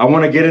 I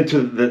want to get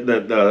into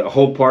the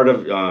whole part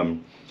of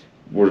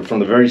we're from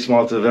the very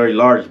small to the very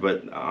large,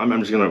 but I'm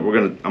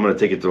gonna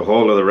take it to a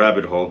whole other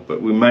rabbit hole.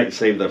 But we might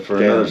save that for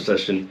another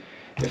session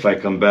if I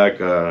come back,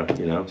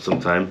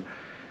 sometime.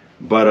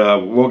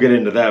 But we'll get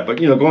into that. But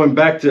going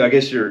back to, I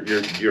guess,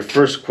 your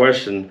first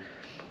question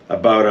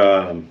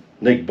about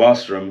Nick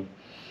Bostrom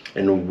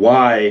and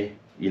why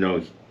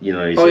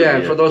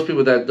and for those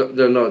people that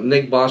don't know,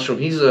 Nick Bostrom,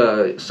 he's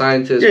a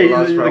scientist,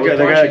 philosopher. The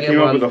guy that came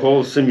up with the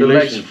whole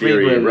simulation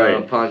theory,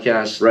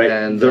 podcast. Right.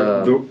 And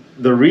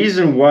the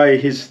reason why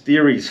his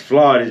theory is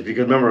flawed is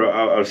because, remember,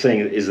 I was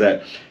saying is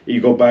that you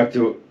go back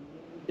to,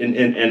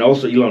 and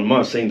also Elon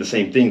Musk saying the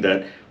same thing,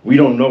 that we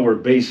don't know where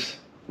base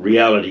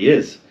reality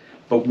is.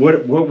 But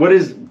what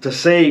is, to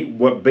say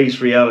what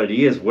base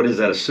reality is, what is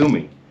that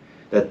assuming?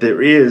 That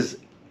there is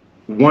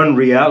one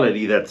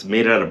reality that's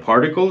made out of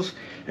particles,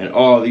 and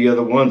all the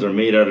other ones are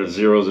made out of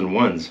zeros and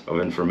ones of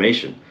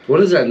information. What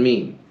does that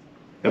mean?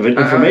 Of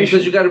information.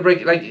 Because you got to break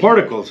it, like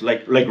particles,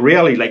 like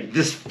reality, like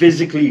this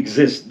physically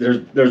exists.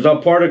 There's a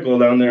particle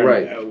down there,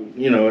 right?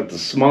 At the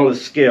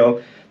smallest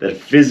scale that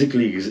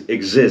physically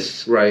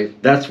exists.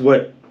 Right. That's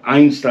what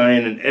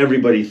Einstein and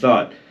everybody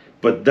thought,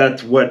 but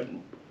that's what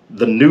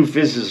the new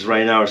physicists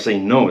right now are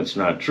saying. No, it's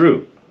not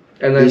true.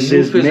 And then this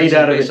is made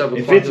out of.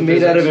 If it's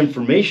made out of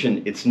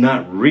information, it's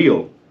not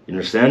real. You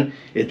understand?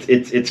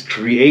 It's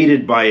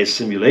created by a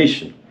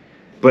simulation.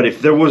 But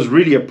if there was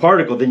really a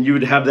particle, then you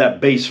would have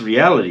that base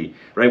reality,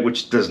 right?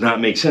 Which does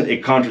not make sense.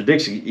 It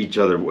contradicts each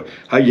other.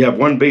 How you have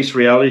one base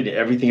reality and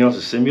everything else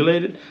is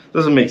simulated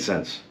doesn't make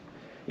sense.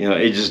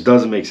 It just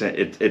doesn't make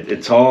sense.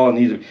 It's all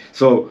neither.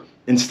 So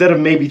instead of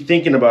maybe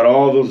thinking about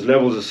all those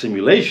levels of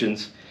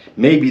simulations,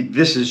 maybe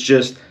this is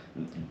just,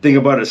 think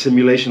about a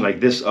simulation like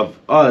this of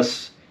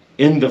us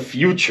in the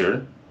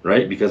future,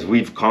 right? Because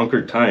we've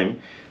conquered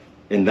time,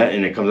 and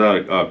it comes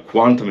out of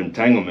quantum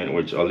entanglement,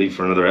 which I'll leave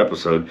for another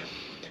episode.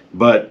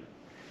 But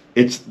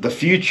it's the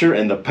future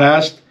and the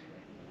past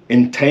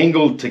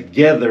entangled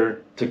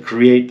together to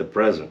create the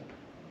present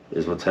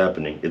is what's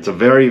happening. It's a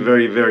very,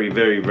 very, very,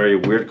 very, very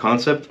weird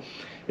concept.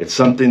 It's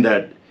something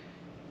that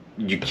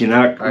you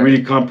cannot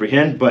really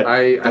comprehend, but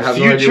the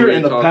future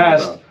and the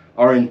past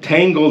are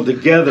entangled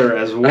together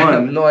as one. I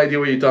have no idea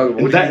what you're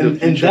talking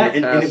about.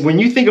 And when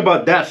you think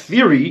about that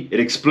theory, it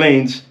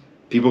explains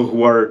people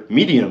who are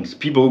mediums,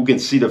 people who can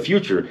see the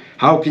future.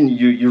 How can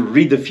you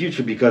read the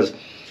future? Because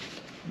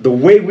the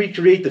way we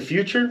create the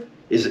future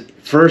is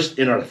first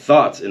in our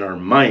thoughts, in our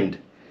mind.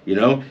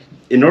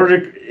 In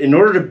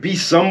order to be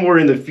somewhere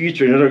in the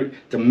future, in order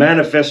to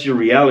manifest your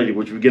reality,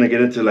 which we're gonna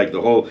get into, like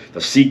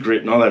the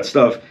secret and all that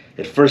stuff,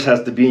 it first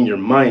has to be in your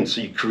mind.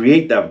 So you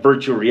create that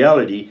virtual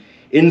reality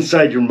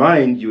inside your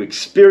mind. You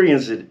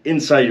experience it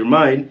inside your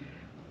mind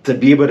to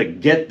be able to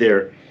get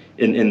there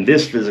in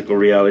this physical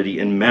reality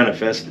and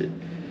manifest it.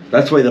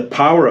 That's why the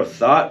power of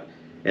thought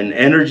and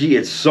energy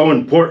is so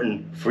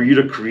important for you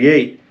to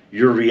create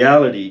your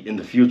reality in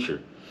the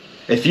future.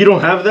 If you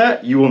don't have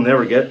that, you will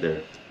never get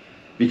there,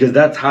 because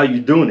that's how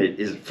you're doing it,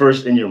 is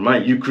first in your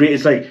mind. You create.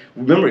 It's like,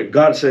 remember,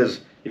 God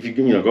says, if you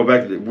go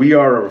back to we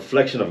are a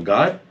reflection of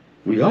God.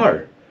 We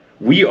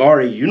are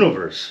a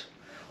universe.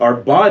 Our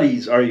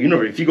bodies are a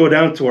universe. If you go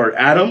down to our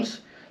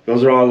atoms,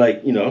 those are all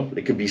like,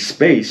 it could be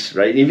space,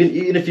 right?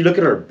 Even if you look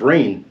at our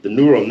brain, the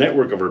neural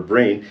network of our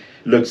brain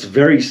looks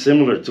very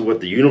similar to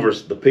what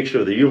the picture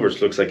of the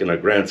universe looks like in a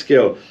grand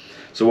scale.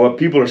 So what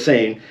people are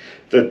saying,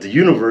 that the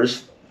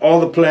universe, all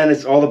the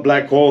planets, all the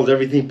black holes,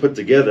 everything put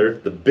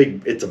together,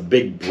 it's a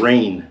big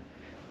brain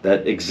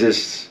that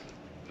exists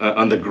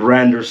on the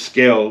grander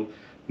scale,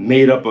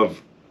 made up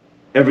of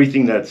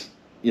everything that's,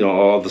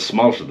 all the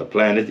smallest of the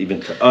planet,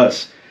 even to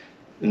us.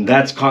 And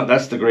that's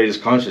the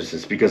greatest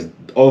consciousness, because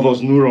all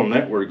those neural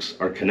networks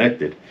are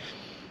connected,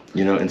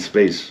 in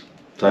space.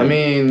 Time. I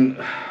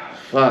mean,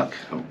 fuck.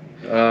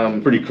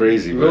 Pretty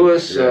crazy.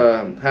 Lewis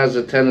has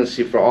a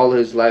tendency, for all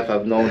his life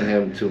I've known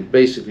him, to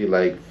basically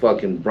like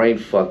fucking brain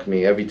fuck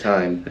me every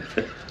time.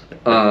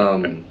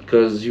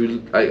 Because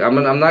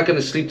I'm not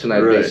gonna sleep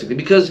tonight, right, basically,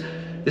 because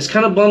this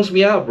kind of bums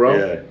me out, bro.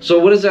 Yeah. So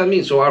what does that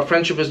mean? So our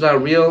friendship is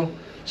not real?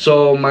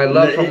 So my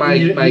love for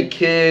my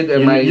kid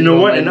and my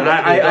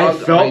I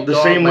felt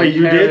the same way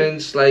you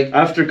did. Like,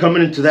 after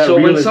coming into that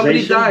realization. So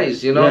when somebody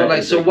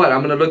dies, so what?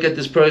 I'm gonna look at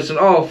this person.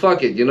 Oh,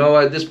 fuck it.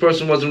 This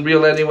person wasn't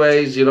real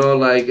anyways.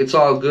 Like, it's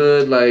all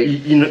good. Like,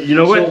 you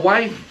know what? So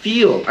why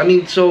feel? I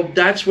mean, so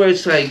that's where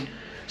it's like,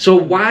 so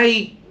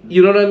why?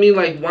 You know what I mean?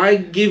 Like, why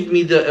give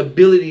me the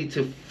ability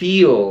to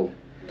feel?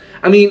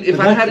 I mean, if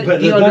I had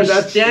the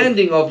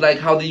understanding of like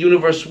how the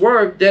universe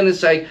worked, then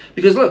it's like,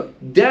 because look,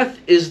 death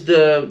is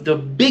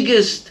the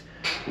biggest,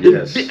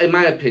 in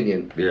my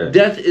opinion,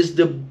 death is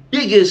the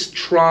biggest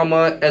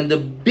trauma and the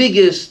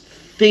biggest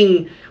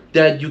thing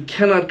that you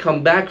cannot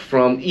come back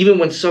from. Even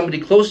when somebody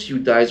close to you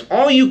dies,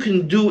 all you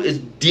can do is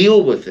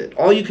deal with it.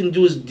 All you can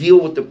do is deal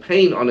with the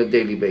pain on a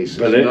daily basis.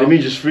 But let me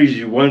just freeze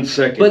you 1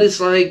 second. But it's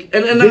like,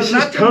 and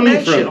not to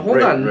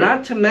mention,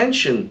 not to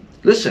mention,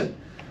 listen,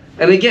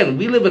 and again,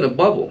 we live in a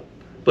bubble.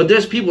 But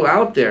there's people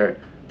out there,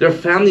 their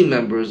family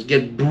members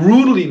get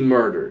brutally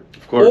murdered.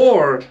 Of course.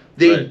 Or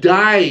they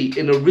die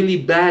in a really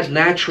bad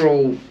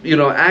natural,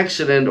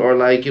 accident, or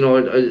like,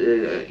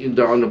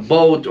 they're on a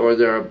boat or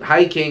they're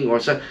hiking or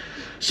something.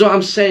 So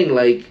I'm saying,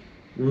 like,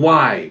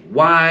 why?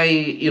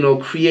 Why,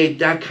 create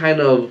that kind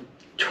of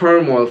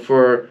turmoil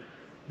for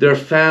their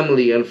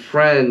family and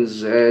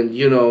friends, and,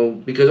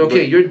 because,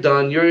 okay, you're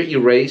done, you're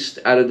erased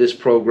out of this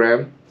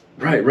program.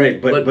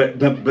 Right.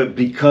 But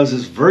because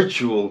it's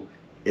virtual,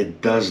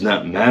 it does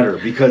not matter,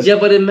 because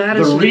but it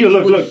matters to the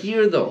people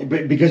here, though.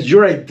 Because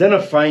you're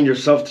identifying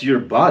yourself to your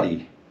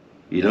body.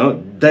 You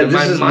know that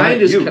my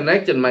mind is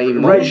connected. My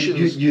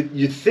emotions. Right.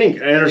 You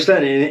think. I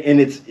understand, and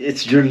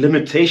it's your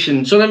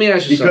limitation. So let me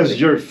ask you something. Because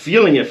you're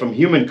feeling it from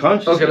human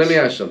consciousness. Okay, let me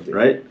ask you something.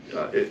 Right.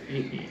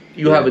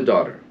 You have a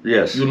daughter.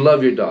 Yes. You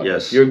love your daughter.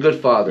 Yes. You're a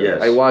good father.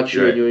 Yes. I watch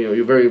you, and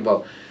you're very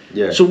involved.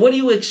 Yeah. So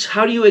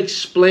how do you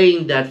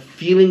explain that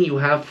feeling you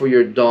have for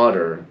your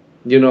daughter?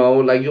 You know,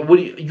 like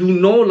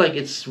like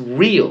it's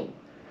real.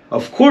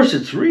 Of course,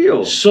 it's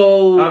real.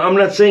 So I'm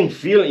not saying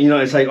feeling. You know,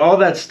 it's like all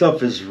that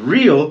stuff is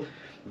real,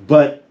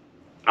 but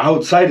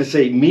outside to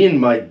say me and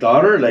my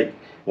daughter, like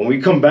when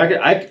we come back,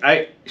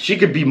 she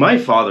could be my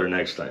father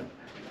next time.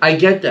 I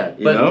get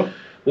that, but you know?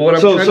 Well, what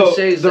I'm trying to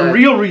say is the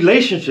real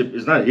relationship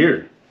is not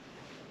here.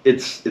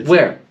 It's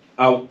where?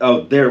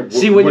 Out there.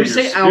 See, when you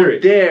say spirit,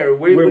 out there,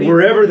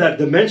 wherever that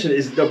dimension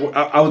is,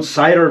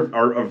 outside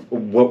of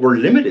what we're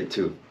limited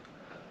to,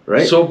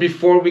 right? So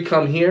before we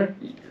come here,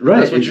 right?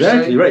 That's what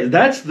exactly, you're saying?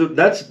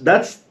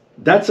 right.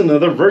 That's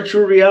another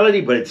virtual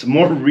reality, but it's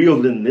more real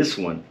than this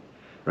one,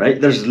 right?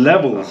 There's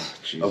levels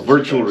of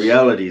virtual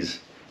realities.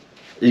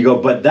 You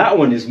go, but that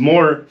one is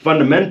more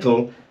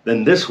fundamental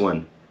than this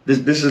one.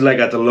 This is like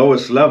at the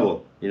lowest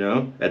level, you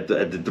know, at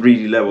the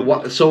 3D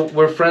level. So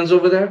we're friends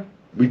over there?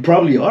 We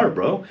probably are,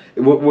 bro.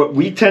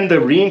 We tend to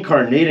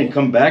reincarnate and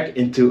come back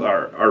into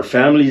our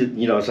family.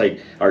 You know, it's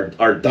like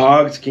our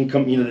dogs can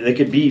come. You know, they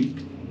could be.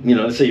 You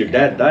know, let's say your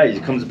dad dies,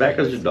 he comes back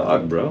as your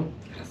dog, bro.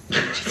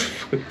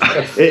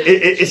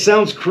 it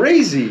sounds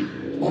crazy.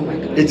 Oh my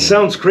God. It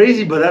sounds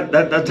crazy, but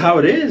that's how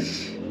it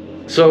is.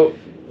 So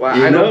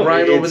I know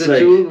Brian over there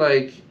too.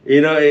 Like you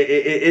know,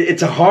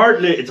 it's a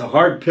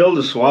hard pill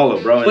to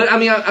swallow, bro. But I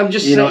mean, I'm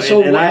just saying. So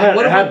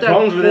what about that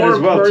poor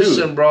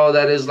person, bro?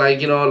 That is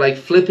like like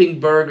flipping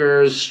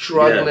burgers,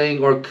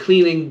 struggling, or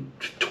cleaning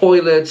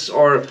toilets,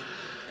 or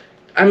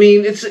I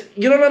mean, it's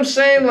you know what I'm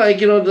saying?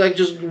 Like like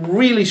just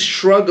really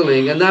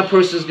struggling, and that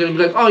person is gonna be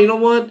like, oh, you know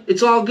what?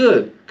 It's all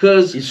good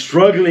because he's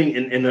struggling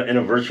in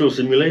a virtual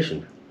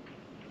simulation.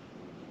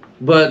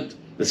 But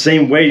the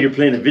same way you're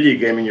playing a video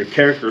game and your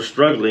character's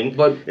struggling,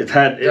 but that's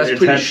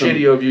pretty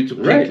shitty of you to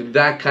pick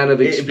that kind of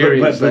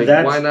experience. But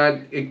why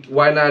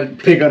not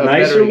pick a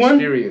nicer one?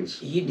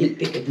 You did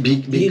pick it.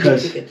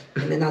 Because you did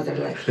pick it in another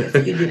life. Yes,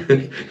 you did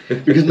pick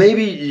it. Because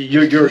maybe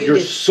your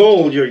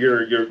soul,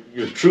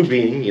 your true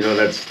being, you know,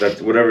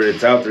 that's whatever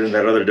it's out there in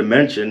that other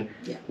dimension,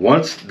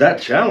 wants that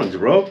challenge,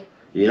 bro.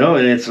 You know,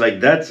 and it's like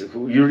that's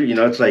who you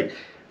know, it's like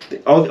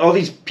all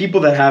these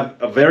people that have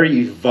a very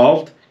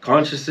evolved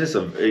consciousness,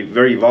 of a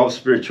very evolved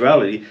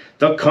spirituality,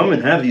 they'll come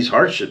and have these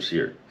hardships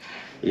here.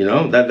 You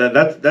know,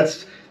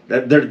 that's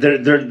their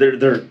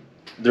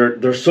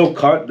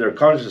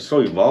consciousness is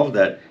so evolved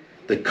that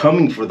they're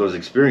coming for those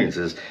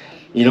experiences.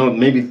 You know,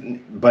 maybe,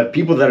 but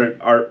people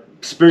that are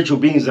spiritual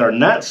beings that are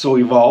not so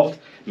evolved,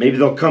 maybe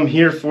they'll come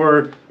here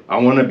for, I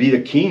want to be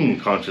the king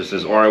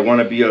consciousness, or I want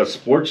to be a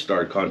sports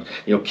star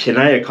you know, can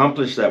I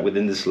accomplish that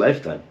within this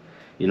lifetime?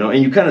 You know,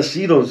 and you kind of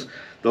see those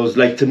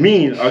like, to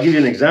me, I'll give you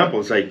an example.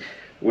 It's like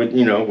with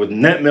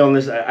net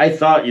mailness, I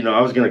thought, you know,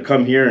 I was gonna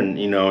come here and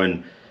you know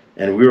and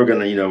we were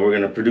gonna, you know, we're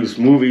gonna produce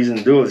movies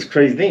and do all this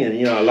crazy thing, and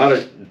you know, a lot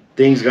of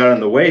things got in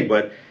the way.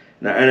 But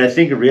and I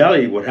think in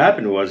reality, what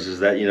happened is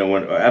that, you know,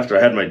 after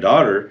I had my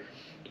daughter,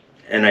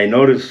 and I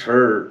noticed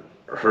her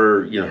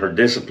you know, her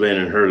discipline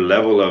and her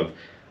level of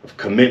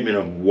commitment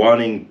of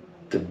wanting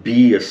to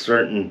be a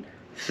certain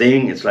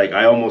thing. It's like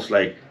I almost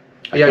like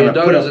your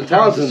daughter's a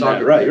pause in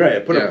that. Right. I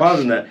put a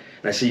pause in that,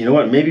 and I said, you know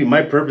what? Maybe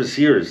my purpose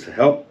here is to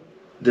help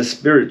this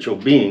spiritual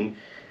being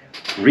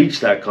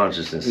reach that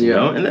consciousness, you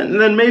know, and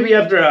then maybe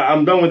after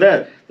I'm done with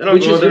that, then I'll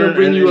which is going to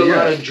bring you a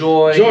lot of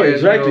joy.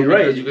 Exactly,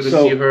 right. You're going to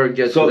see her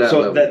get to that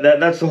level.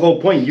 That's the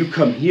whole point. You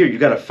come here, you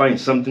got to find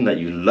something that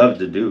you love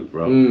to do,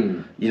 bro.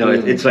 You know,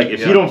 it's like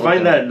if you don't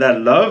find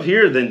that love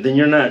here, then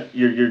you're not.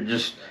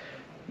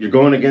 You're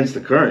going against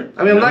the current.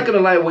 I mean, I'm not going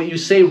to lie. What you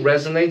say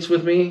resonates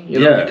with me, you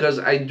know, because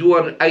I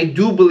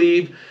do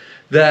believe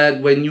that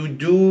when you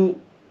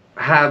do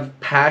have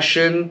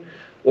passion,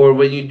 or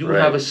when you do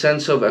have a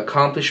sense of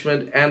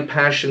accomplishment and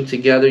passion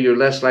together, you're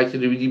less likely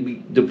to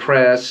be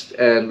depressed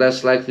and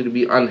less likely to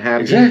be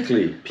unhappy.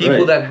 Exactly.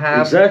 People that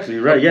have exactly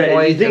right. Yeah,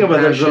 you think about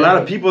it, there's a lot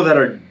of people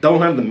that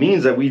don't have the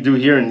means that we do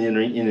here in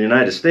the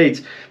United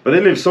States, but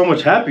they live so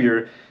much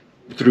happier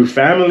through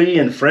family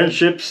and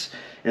friendships,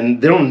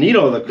 and they don't need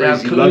all the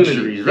crazy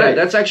luxuries. Right. Yeah,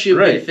 that's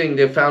actually a big thing.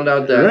 They found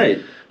out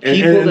that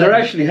and they're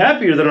actually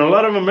happier than a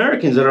lot of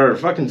Americans that are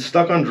fucking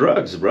stuck on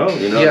drugs, bro.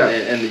 You know,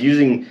 and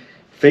using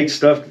fake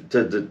stuff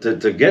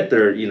to get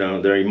their, you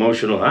know, their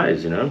emotional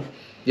highs, you know.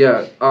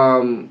 They've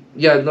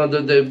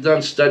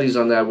done studies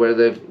on that where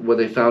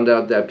they found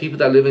out that people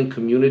that live in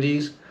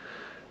communities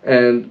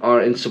and are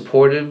in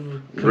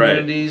supportive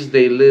communities,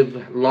 they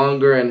live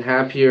longer and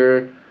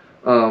happier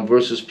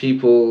versus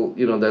people,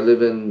 you know, that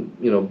live in,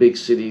 you know, big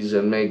cities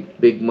and make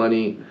big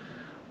money.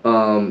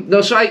 And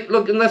that's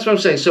what I'm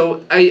saying.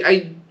 So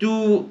I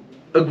do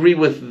agree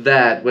with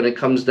that when it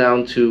comes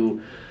down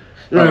to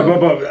No,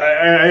 but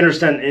I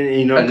understand, and,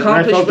 you know, and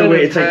I felt the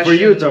way. It's like for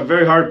you, it's a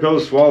very hard pill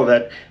to swallow.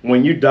 That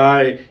when you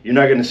die, you're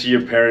not going to see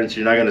your parents.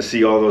 You're not going to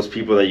see all those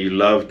people that you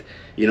loved.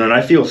 You know, and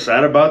I feel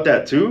sad about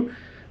that too.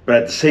 But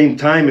at the same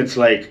time, it's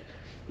like,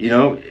 you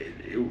know,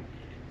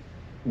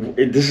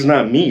 this is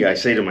not me. I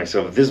say to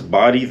myself, this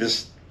body,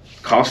 this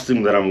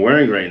costume that I'm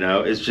wearing right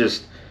now, is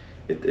just.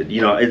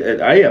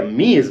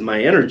 Me is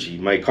my energy,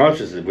 my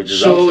consciousness, which is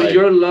so outside.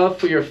 Your love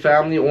for your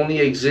family only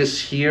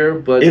exists here,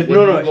 but when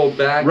you go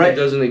back, it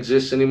doesn't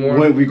exist anymore.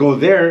 When we go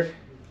there,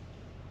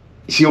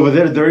 see over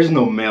there is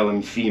no male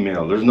and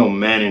female. There's no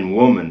man and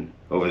woman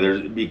over there.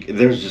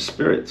 There's just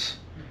spirits,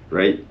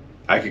 right?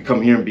 I could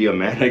come here and be a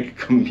man. I could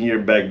come here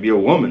back be a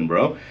woman,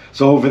 bro.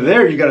 So over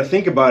there, you got to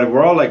think about it.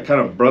 We're all like kind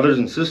of brothers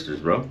and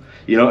sisters, bro.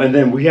 You know, and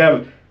then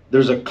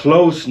there's a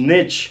close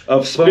niche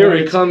of spirits. But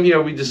when we come here,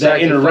 we decide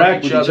to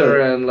interact with each other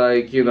and,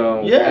 like, you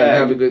know, and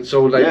have a good.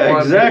 So like,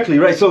 exactly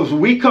right. So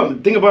we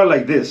come. Think about it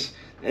like this,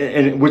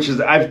 and which is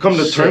I've come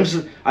to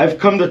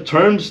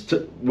terms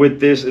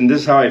with this, and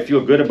this is how I feel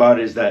good about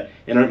it. Is that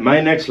in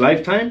my next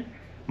lifetime,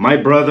 my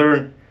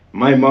brother,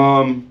 my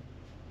mom,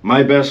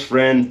 my best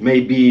friend,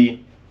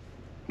 maybe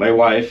my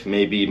wife,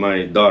 maybe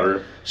my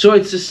daughter. So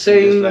it's the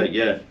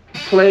same.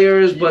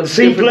 Players, but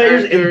same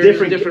players in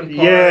different parts.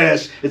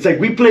 Yes, it's like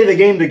we play the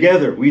game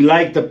together. We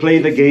like to play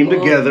the game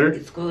together.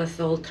 It's called a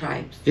soul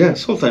tribes. Yeah,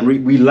 soul time.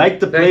 We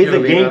like to play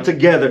the game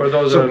together. For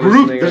those so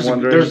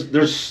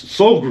there's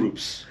soul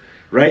groups,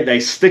 right? They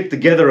stick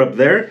together up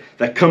there.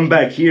 That come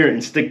back here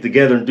and stick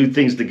together and do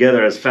things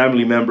together as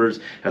family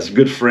members, as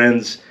good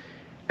friends,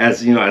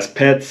 as you know, as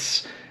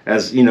pets,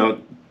 as you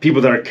know,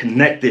 people that are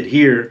connected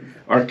here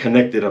are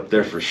connected up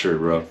there for sure,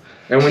 bro.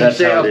 And when you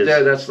say up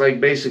there, that's like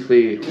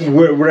basically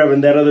we're having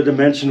that other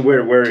dimension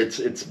where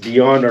it's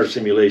beyond our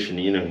simulation.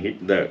 You know,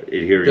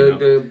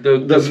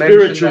 the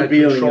spiritual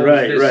being,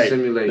 right?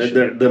 Simulation.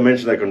 The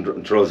dimension that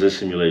controls this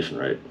simulation,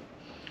 right?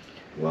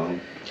 Well,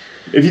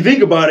 if you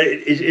think about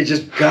it, it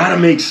just gotta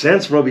make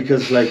sense, bro.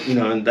 Because like you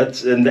know, and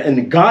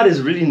God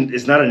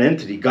is not an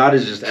entity. God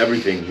is just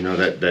everything. You know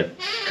that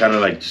kind of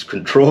like just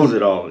controls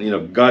it all. You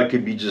know, God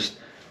could be just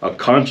a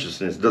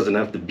consciousness. It doesn't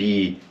have to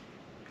be.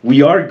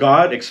 We are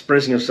God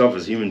expressing Himself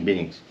as human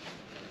beings.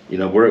 You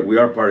know, we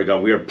are part of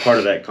God. We are part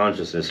of that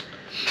consciousness.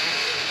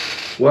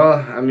 Well,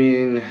 I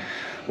mean,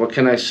 what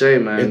can I say,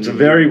 man? It's a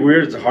very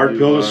weird. It's a hard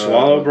pill to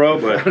swallow, bro.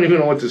 But I don't even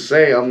know what to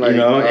say. I'm like,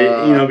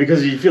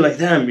 because you feel like,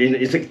 damn.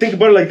 It's like, think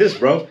about it like this,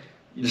 bro.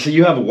 So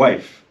you have a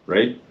wife,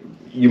 right?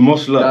 You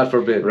most love. God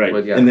forbid, right?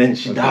 But yeah. And then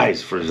she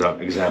dies, for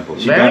example.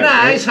 Very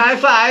nice, right? High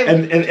five.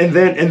 And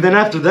then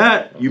after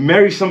that, you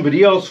marry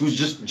somebody else who's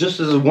just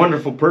as a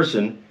wonderful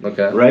person.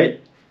 Okay.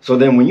 Right. So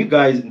then when you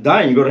guys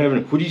die and you go to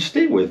heaven, who do you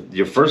stay with?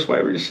 Your first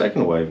wife or your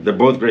second wife? They're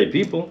both great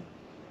people.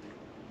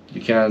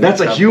 You can't.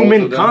 That's a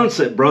human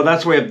concept, bro.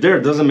 That's why up there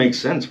it doesn't make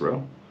sense,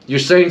 bro. You're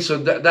saying so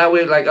that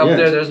way, like up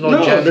there, there's no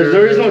gender.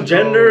 There is no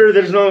gender.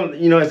 There's no,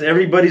 you know, it's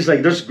everybody's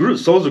like, there's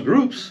groups, souls of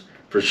groups,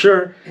 for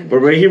sure. But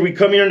right here, we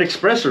come here and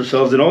express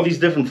ourselves in all these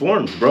different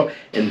forms, bro.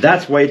 And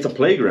that's why it's a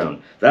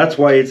playground. That's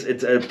why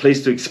it's a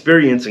place to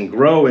experience and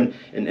grow. And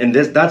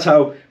that's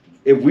how...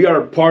 If we are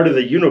part of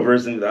the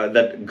universe and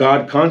that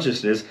God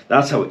consciousness,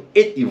 that's how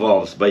it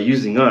evolves, by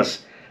using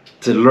us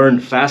to learn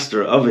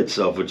faster of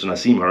itself, which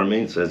Nassim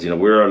Haramein says, you know,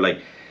 we are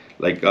like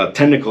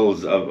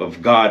tentacles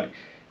of God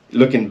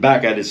looking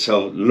back at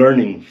itself,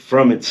 learning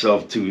from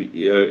itself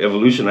to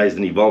evolutionize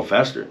and evolve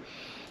faster,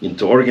 and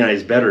to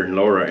organize better and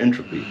lower our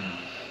entropy.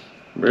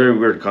 Very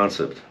weird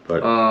concept,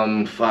 but I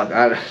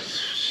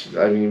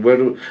mean,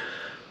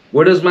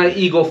 where does my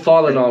ego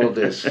fall in all of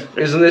this?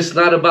 Isn't this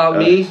not about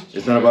me?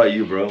 It's not about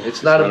you, bro.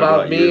 It's not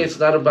about me. You. It's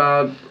not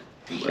about...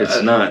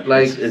 It's not.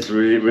 Like it's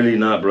really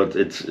not, bro.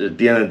 It's at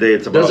the end of the day,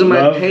 it's about doesn't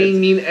love. My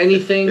pain mean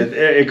anything?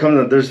 It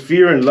comes. There's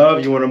fear and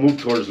love. You want to move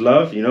towards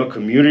love. You know,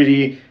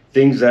 community,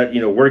 things that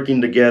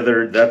working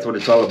together. That's what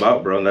it's all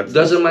about, bro. And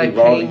doesn't my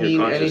pain mean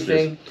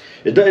anything?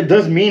 It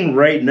does mean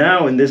right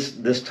now in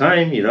this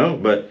time,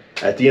 But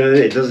at the end of the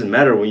day, it doesn't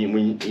matter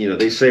when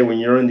they say when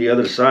you're on the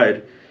other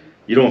side.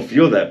 You don't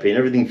feel that pain.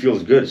 Everything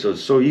feels good. So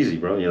it's so easy,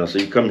 bro. So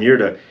you come here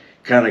to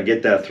kind of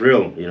get that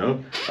thrill,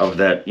 of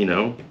that,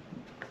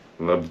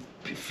 of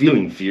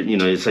feeling fear.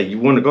 It's like you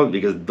want to go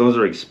because those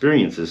are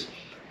experiences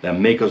that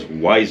make us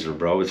wiser,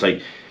 bro. It's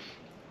like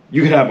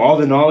you can have all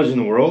the knowledge in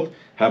the world,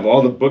 have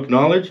all the book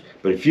knowledge,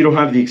 but if you don't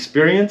have the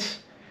experience,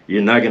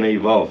 you're not going to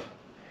evolve.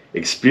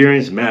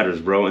 Experience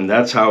matters, bro. And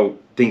that's how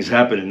things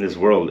happen in this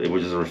world,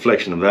 which is a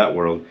reflection of that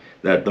world,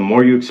 that the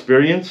more you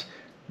experience,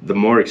 the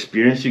more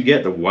experience you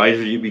get, the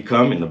wiser you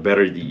become, and the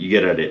better you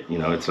get at it.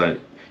 It's like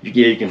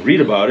you can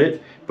read about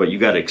it, but you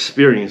got to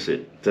experience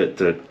it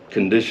to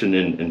condition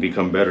and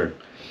become better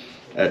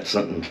at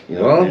something.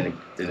 Well, and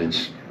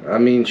it's. I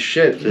mean,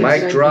 shit.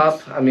 Mic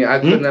drop. I mean, I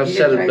couldn't have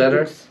said it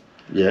better.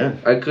 Yeah.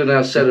 I couldn't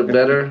have said it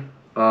better.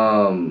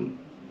 We're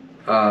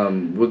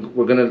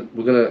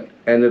gonna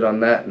end it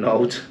on that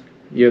note.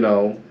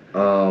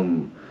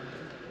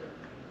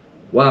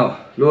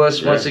 Wow,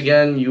 Louis, once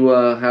again, you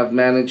have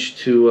managed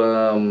to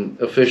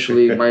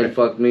officially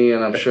mindfuck me,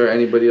 and I'm sure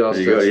anybody else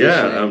that's listening.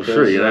 Yeah, I'm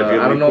sure.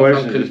 I don't know if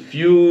I'm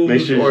confused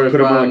make sure you or if put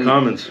them I'm in the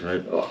comments.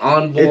 Right?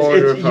 On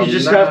board, or if you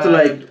just have to,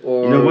 like,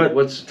 or you know what?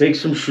 Take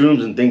some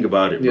shrooms and think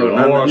about it, bro. You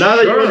know, now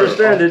that you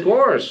understand it, of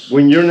course.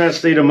 When you're in that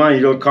state of mind,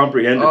 you'll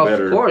comprehend it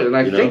better. Of course, and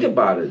I think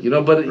about it, you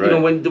know. But you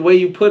know, when the way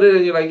you put it,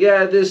 and you're like,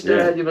 yeah, this,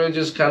 that, you know,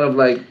 just kind of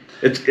like.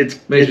 It's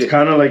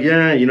kind of like,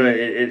 yeah, you know,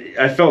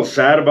 I felt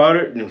sad about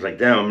it, and it was like,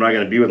 damn, I'm not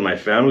gonna be with my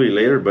family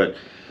later, but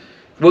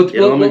it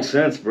all makes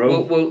sense,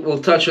 bro.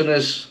 We'll touch on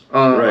this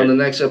on the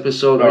next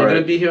episode. Are you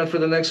gonna be here for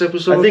the next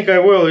episode? I think I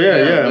will.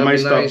 Yeah. I might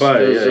stop by.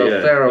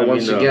 Farrah,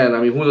 once again,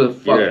 I mean, who the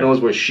fuck knows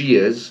where she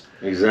is?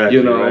 Exactly.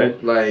 You know,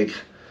 like,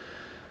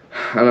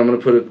 and I'm gonna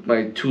put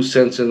my 2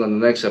 cents in on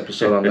the next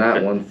episode on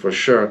that one for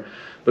sure.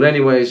 But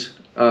anyways.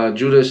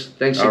 Judas,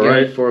 thanks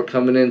again for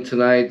coming in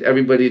tonight.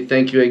 Everybody,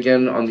 thank you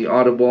again on the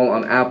Audible,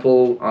 on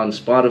Apple, on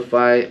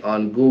Spotify,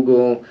 on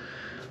Google,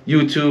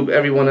 YouTube,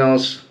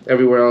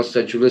 everywhere else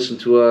that you listen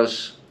to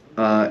us.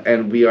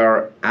 And we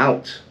are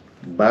out.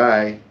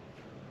 Bye.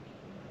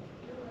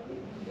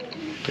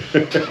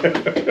 Pretty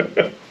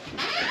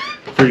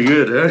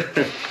good,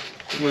 huh?